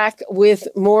be back with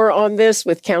more on this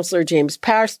with Councillor James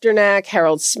Pasternak,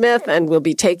 Harold Smith, and we'll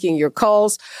be taking your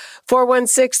calls.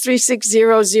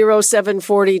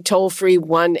 416-360-0740, toll free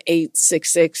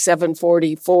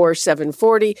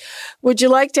 1-866-740-4740. Would you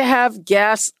like to have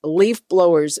gas leaf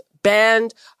blowers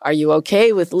banned? Are you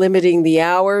okay with limiting the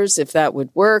hours, if that would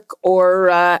work,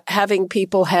 or having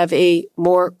people have a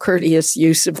more courteous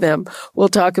use of them? We'll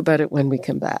talk about it when we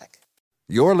come back.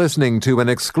 You're listening to an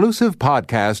exclusive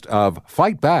podcast of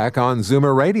Fight Back on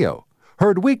Zoomer Radio.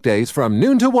 Heard weekdays from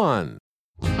noon to 1.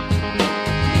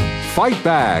 Fight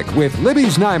Back with Libby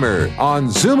Znaimer on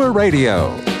Zoomer Radio.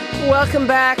 Welcome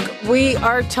back. We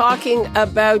are talking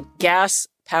about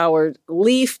gas-powered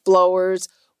leaf blowers.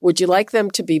 Would you like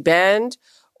them to be banned?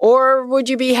 Or would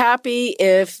you be happy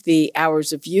if the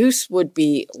hours of use would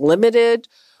be limited?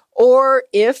 Or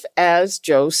if, as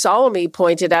Joe Salemi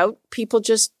pointed out, people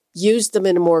just use them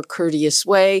in a more courteous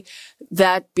way,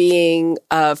 that being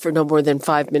for no more than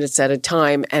 5 minutes at a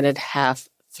time and at half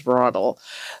throttle.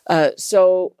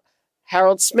 So,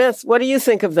 Harold Smith, what do you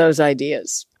think of those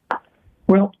ideas?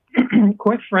 Well,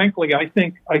 quite frankly, I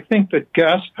think that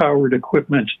gas-powered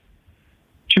equipment,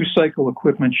 two-cycle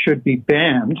equipment, should be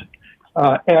banned,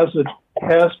 as it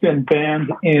has been banned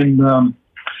in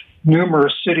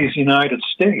numerous cities in the United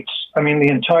States. I mean, the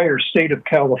entire state of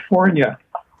California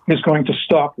is going to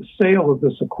stop the sale of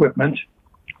this equipment.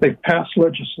 They've passed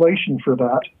legislation for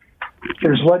that.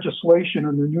 There's legislation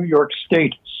in the New York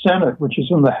State Senate, which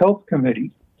is in the Health Committee,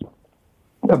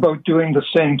 about doing the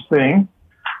same thing.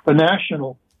 The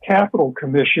National Capital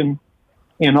Commission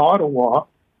in Ottawa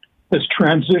has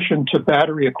transitioned to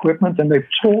battery equipment, and they've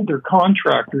told their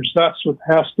contractors that's what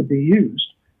has to be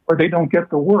used, or they don't get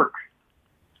the work.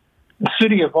 The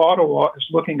city of Ottawa is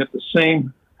looking at the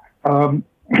same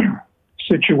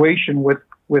situation with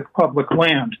public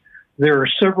land. There are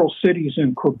several cities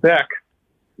in Quebec,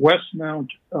 Westmount,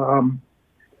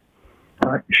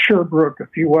 Sherbrooke, a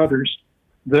few others,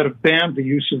 that have banned the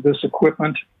use of this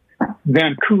equipment.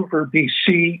 Vancouver,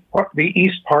 BC, the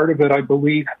east part of it, I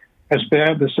believe, has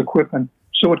banned this equipment.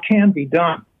 So it can be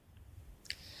done.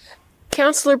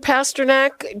 Councillor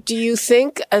Pasternak, do you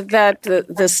think that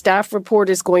the staff report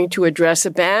is going to address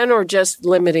a ban or just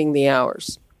limiting the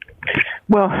hours?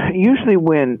 Well, usually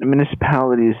when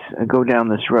municipalities go down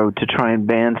this road to try and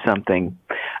ban something,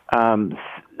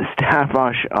 staff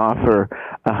offer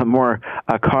more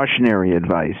cautionary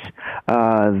advice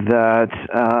that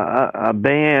a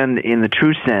ban, in the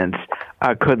true sense,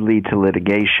 could lead to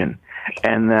litigation,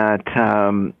 and that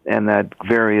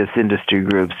various industry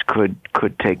groups could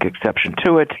take exception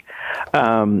to it,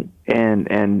 and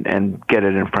get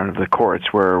it in front of the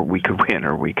courts where we could win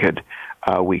or we could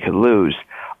lose.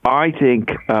 I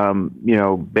think,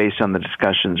 based on the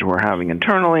discussions we're having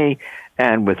internally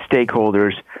and with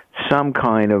stakeholders, some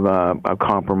kind of a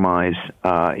compromise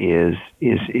is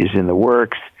in the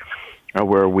works,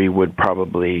 where we would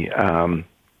probably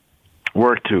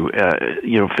work to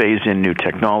phase in new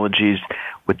technologies,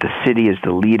 with the city as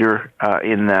the leader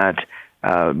in that,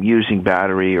 using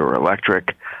battery or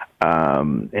electric,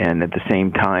 and at the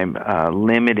same time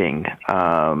limiting,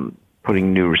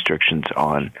 putting new restrictions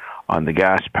on the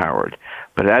gas-powered.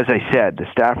 But as I said, the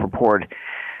staff report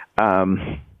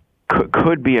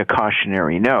could be a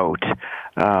cautionary note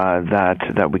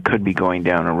that we could be going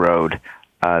down a road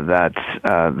that's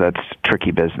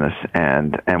tricky business,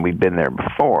 and we've been there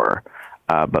before.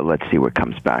 But let's see what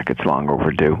comes back. It's long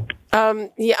overdue.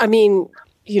 Yeah, I mean,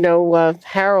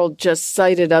 Harold just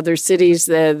cited other cities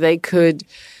that they could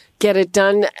get it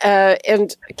done.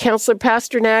 And Councillor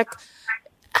Pasternak,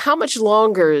 how much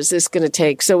longer is this going to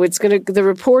take? So the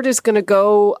report is going to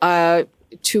go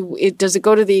does it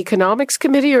go to the Economics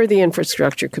Committee or the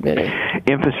Infrastructure Committee?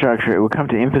 Infrastructure. It will come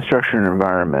to Infrastructure and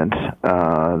Environment.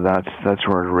 That's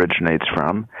where it originates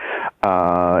from.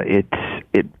 It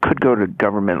could go to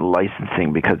government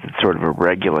licensing because it's sort of a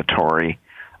regulatory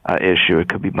issue. It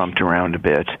could be bumped around a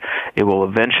bit. It will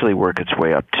eventually work its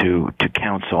way up to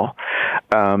council,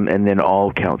 and then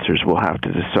all councillors will have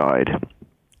to decide.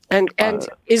 And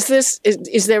is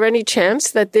there any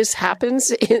chance that this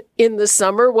happens in the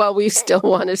summer while we still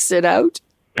want to sit out?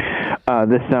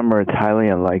 This summer, it's highly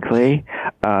unlikely.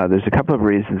 There's a couple of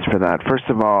reasons for that. First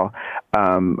of all,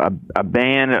 a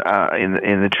ban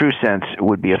in the true sense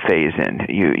would be a phase-in.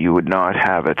 You would not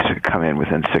have it come in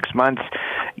within 6 months.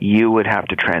 You would have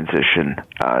to transition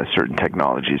certain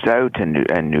technologies out and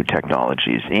new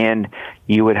technologies in.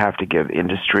 You would have to give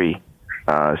industry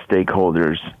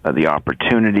stakeholders the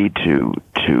opportunity to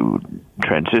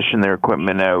transition their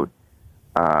equipment out,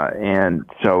 and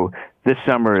so this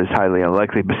summer is highly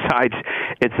unlikely. Besides,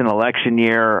 it's an election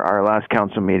year. Our last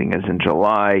council meeting is in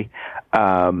July,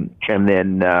 and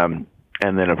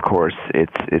then of course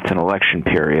it's an election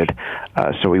period,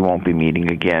 so we won't be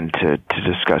meeting again to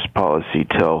discuss policy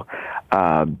till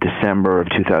December of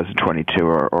 2022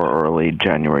 or early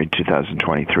January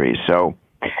 2023. So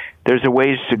there's a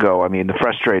ways to go. I mean, the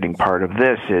frustrating part of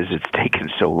this is it's taken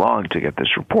so long to get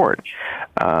this report.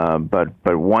 But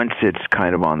once it's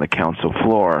kind of on the council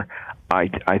floor,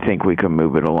 I think we can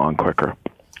move it along quicker.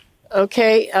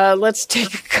 Okay, let's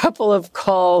take a couple of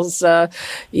calls,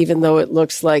 even though it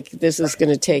looks like this is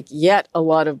going to take yet a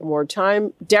lot of more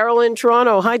time. Daryl in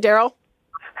Toronto. Hi, Daryl.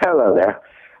 Hello there.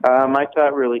 My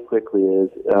thought really quickly is,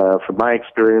 from my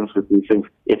experience with these things,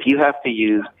 if you have to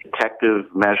use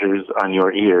protective measures on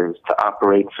your ears to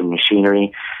operate some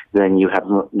machinery, then you have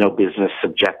no business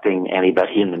subjecting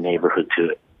anybody in the neighborhood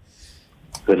to it.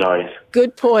 The noise.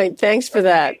 Good point. Thanks for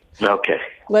that. Okay.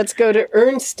 Let's go to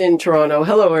Ernst in Toronto.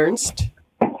 Hello, Ernst.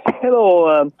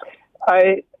 Hello.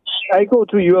 I go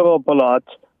to Europe a lot,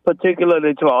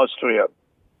 particularly to Austria.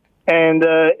 And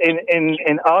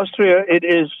in Austria, it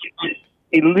is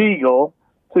illegal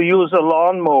to use a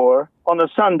lawnmower on a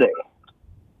Sunday.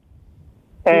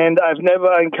 And I've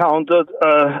never encountered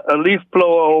a leaf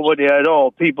blower over there at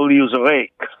all. People use a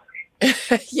rake.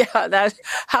 Yeah, that's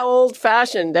how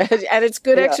old-fashioned. And it's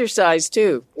good exercise,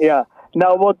 too. Yeah.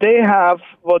 Now, what they have,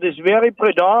 what is very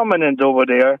predominant over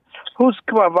there,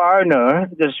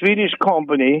 Husqvarna, the Swedish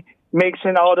company, makes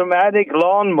an automatic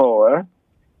lawnmower,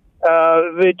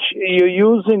 which you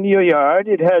use in your yard.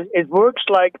 It works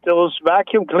like those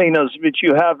vacuum cleaners which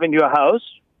you have in your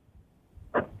house,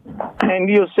 and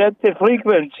you set the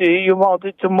frequency you want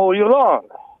it to mow your lawn.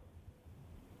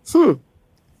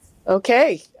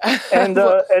 Okay. and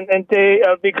they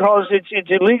because it's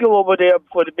illegal over there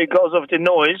because of the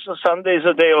noise. Sunday is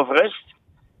a day of rest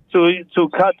to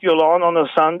cut your lawn on a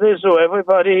Sunday. So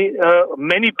everybody,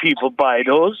 many people buy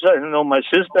those. I know my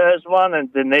sister has one, and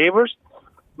the neighbors.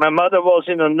 My mother was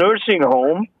in a nursing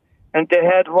home, and they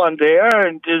had one there,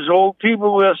 and these old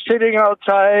people were sitting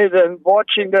outside and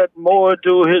watching that mower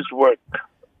do his work.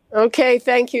 Okay,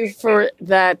 thank you for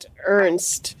that,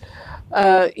 Ernst.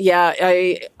 I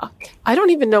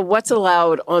don't even know what's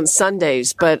allowed on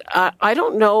Sundays, but I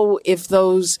don't know if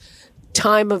those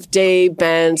time of day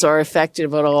bans are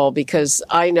effective at all, because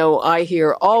I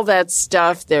hear all that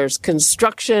stuff. There's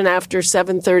construction after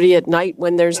 7:30 at night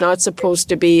when there's not supposed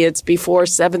to be. It's before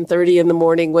 7:30 in the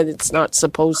morning when it's not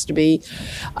supposed to be.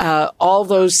 All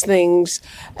those things,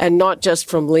 and not just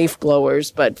from leaf blowers,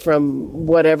 but from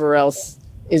whatever else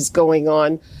is going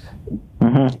on.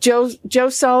 Mm-hmm. Joe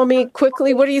Salemi,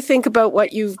 quickly, what do you think about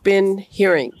what you've been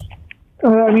hearing?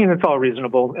 I mean, it's all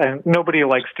reasonable, and nobody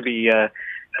likes to be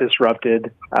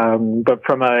disrupted. But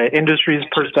from an industry's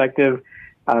perspective,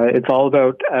 it's all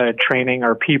about training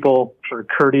our people for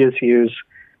courteous use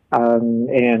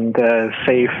and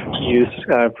safe use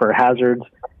for hazards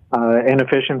and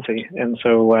efficiency. And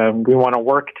so we want to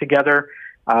work together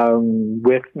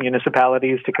with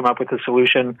municipalities to come up with a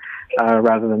solution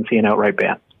rather than see an outright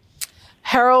ban.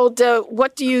 Harold,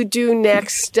 what do you do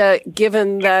next,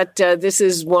 given that this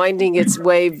is winding its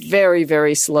way very,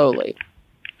 very slowly?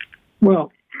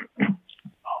 Well,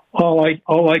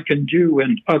 all I can do,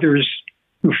 and others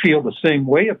who feel the same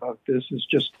way about this, is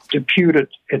just depute it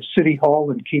at City Hall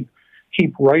and keep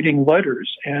writing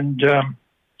letters. And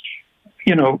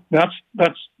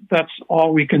that's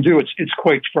all we can do. It's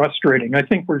quite frustrating. I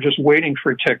think we're just waiting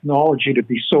for technology to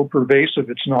be so pervasive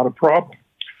it's not a problem.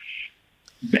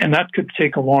 And that could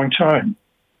take a long time.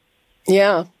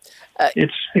 Yeah.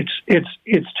 It's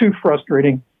too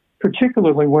frustrating,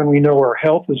 particularly when we know our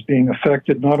health is being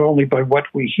affected not only by what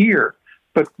we hear,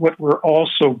 but what we're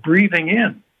also breathing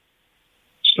in.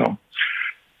 So,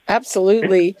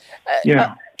 absolutely.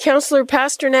 Yeah. Councillor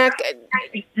Pasternak,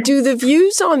 do the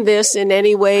views on this in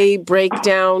any way break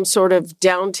down sort of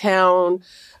downtown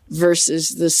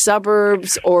versus the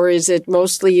suburbs, or is it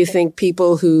mostly, you think,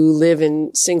 people who live in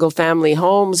single-family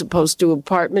homes opposed to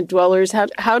apartment dwellers?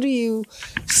 How do you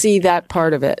see that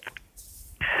part of it?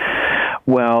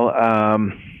 Well,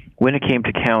 when it came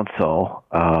to council,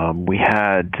 we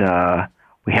had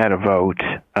a vote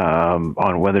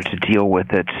on whether to deal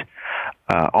with it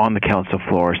on the council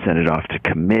floor, send it off to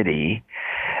committee,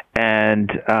 and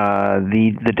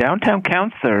the downtown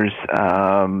councillors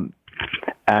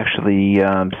actually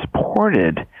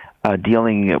supported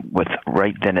dealing with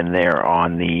right then and there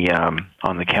on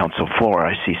the council floor.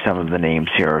 I see some of the names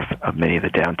here of many of the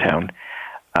downtown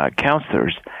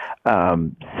councillors.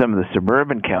 Some of the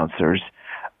suburban councillors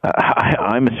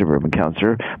I'm a suburban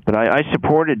councillor, but I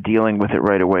supported dealing with it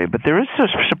right away. But there is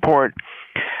support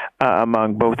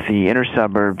among both the inner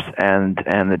suburbs and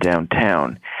the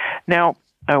downtown. Now,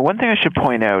 one thing I should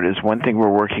point out is one thing we're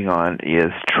working on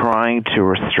is trying to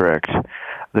restrict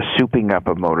the souping up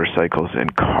of motorcycles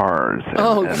and cars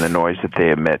and the noise that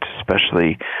they emit,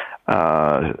 especially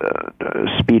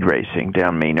speed racing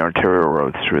down main arterial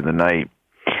roads through the night.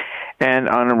 And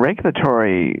on a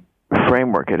regulatory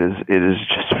framework, it is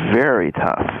just very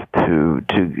tough to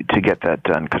get that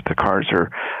done because the cars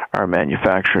are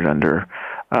manufactured under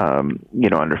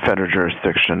under federal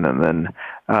jurisdiction, and then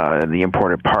the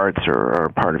imported parts are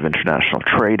part of international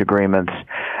trade agreements,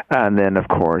 and then of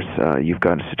course you've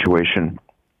got a situation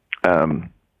in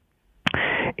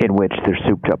which they're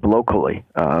souped up locally.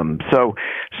 So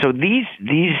these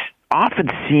often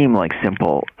seem like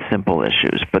simple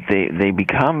issues, but they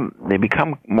become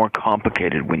more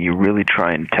complicated when you really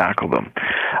try and tackle them.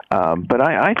 But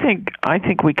I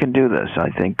think we can do this. I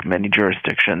think many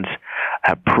jurisdictions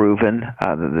have proven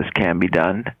that this can be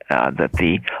done, that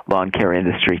the lawn care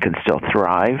industry can still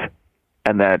thrive,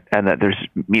 and that there's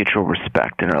mutual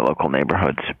respect in our local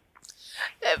neighborhoods.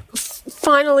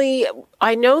 Finally,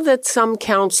 I know that some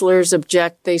councillors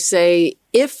object. They say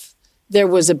if there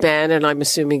was a ban, and I'm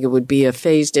assuming it would be a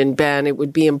phased-in ban, it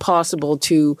would be impossible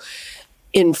to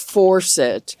enforce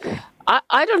it.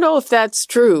 I don't know if that's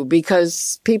true,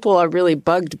 because people are really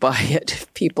bugged by it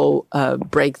if people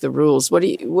break the rules. What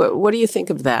do you think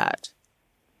of that?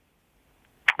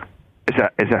 Is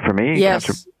that for me?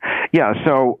 Yes. Yeah,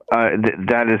 so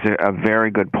that is a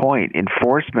very good point.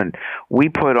 Enforcement, we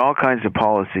put all kinds of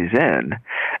policies in,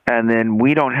 and then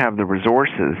we don't have the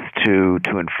resources to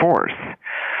enforce.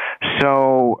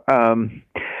 So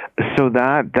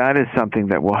that is something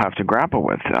that we'll have to grapple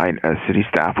with. City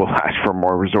staff will ask for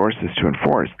more resources to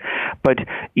enforce. But,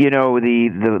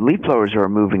 the leaf blowers are a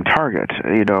moving target.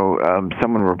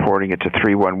 Someone reporting it to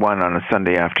 311 on a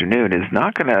Sunday afternoon is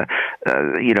not going to,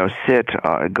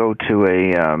 go to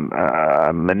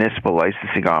a municipal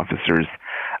licensing officer's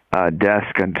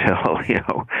desk until,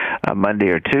 Monday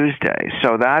or Tuesday.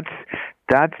 So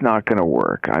that's not going to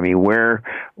work. I mean, where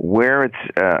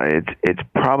it's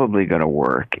probably going to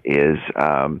work is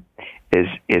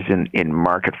in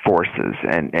market forces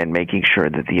and making sure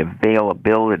that the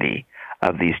availability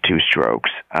of these two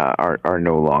strokes are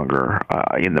no longer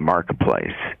in the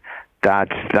marketplace.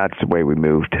 That's the way we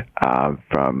moved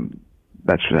from.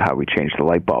 That's how we changed the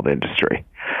light bulb industry.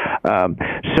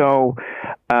 So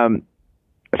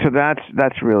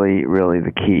that's really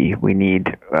the key. We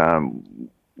need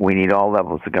all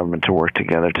levels of government to work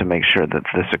together to make sure that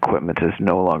this equipment is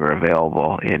no longer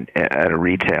available at a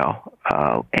retail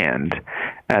end,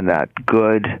 and that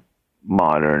good,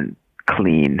 modern,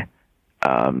 clean,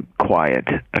 quiet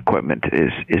equipment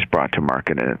is brought to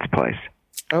market in its place.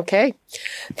 Okay.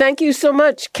 Thank you so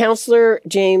much, Councillor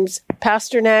James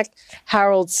Pasternak,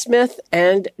 Harold Smith,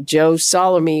 and Joe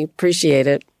Salemi. Appreciate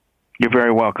it. You're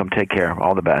very welcome. Take care.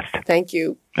 All the best. Thank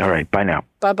you. All right. Bye now.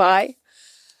 Bye-bye.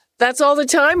 That's all the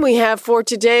time we have for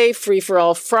today. Free for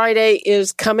All Friday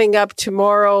is coming up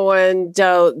tomorrow, and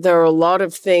there are a lot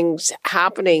of things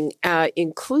happening,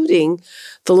 including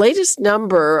the latest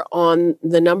number on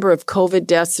the number of COVID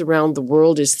deaths around the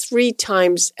world is 3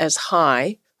 times as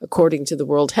high, according to the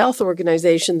World Health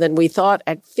Organization, than we thought,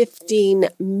 at 15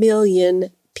 million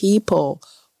people.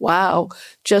 Wow.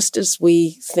 Just as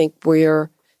we think we're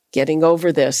getting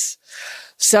over this.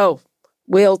 So,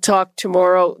 we'll talk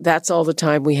tomorrow. That's all the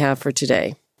time we have for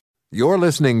today. You're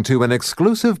listening to an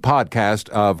exclusive podcast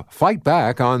of Fight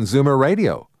Back on Zoomer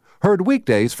Radio. Heard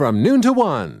weekdays from noon to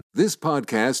 1. This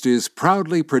podcast is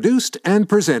proudly produced and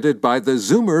presented by the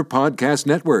Zoomer Podcast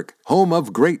Network, home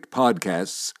of great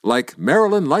podcasts like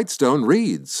Marilyn Lightstone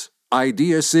Reads,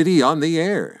 Idea City on the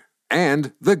Air,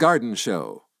 and The Garden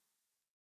Show.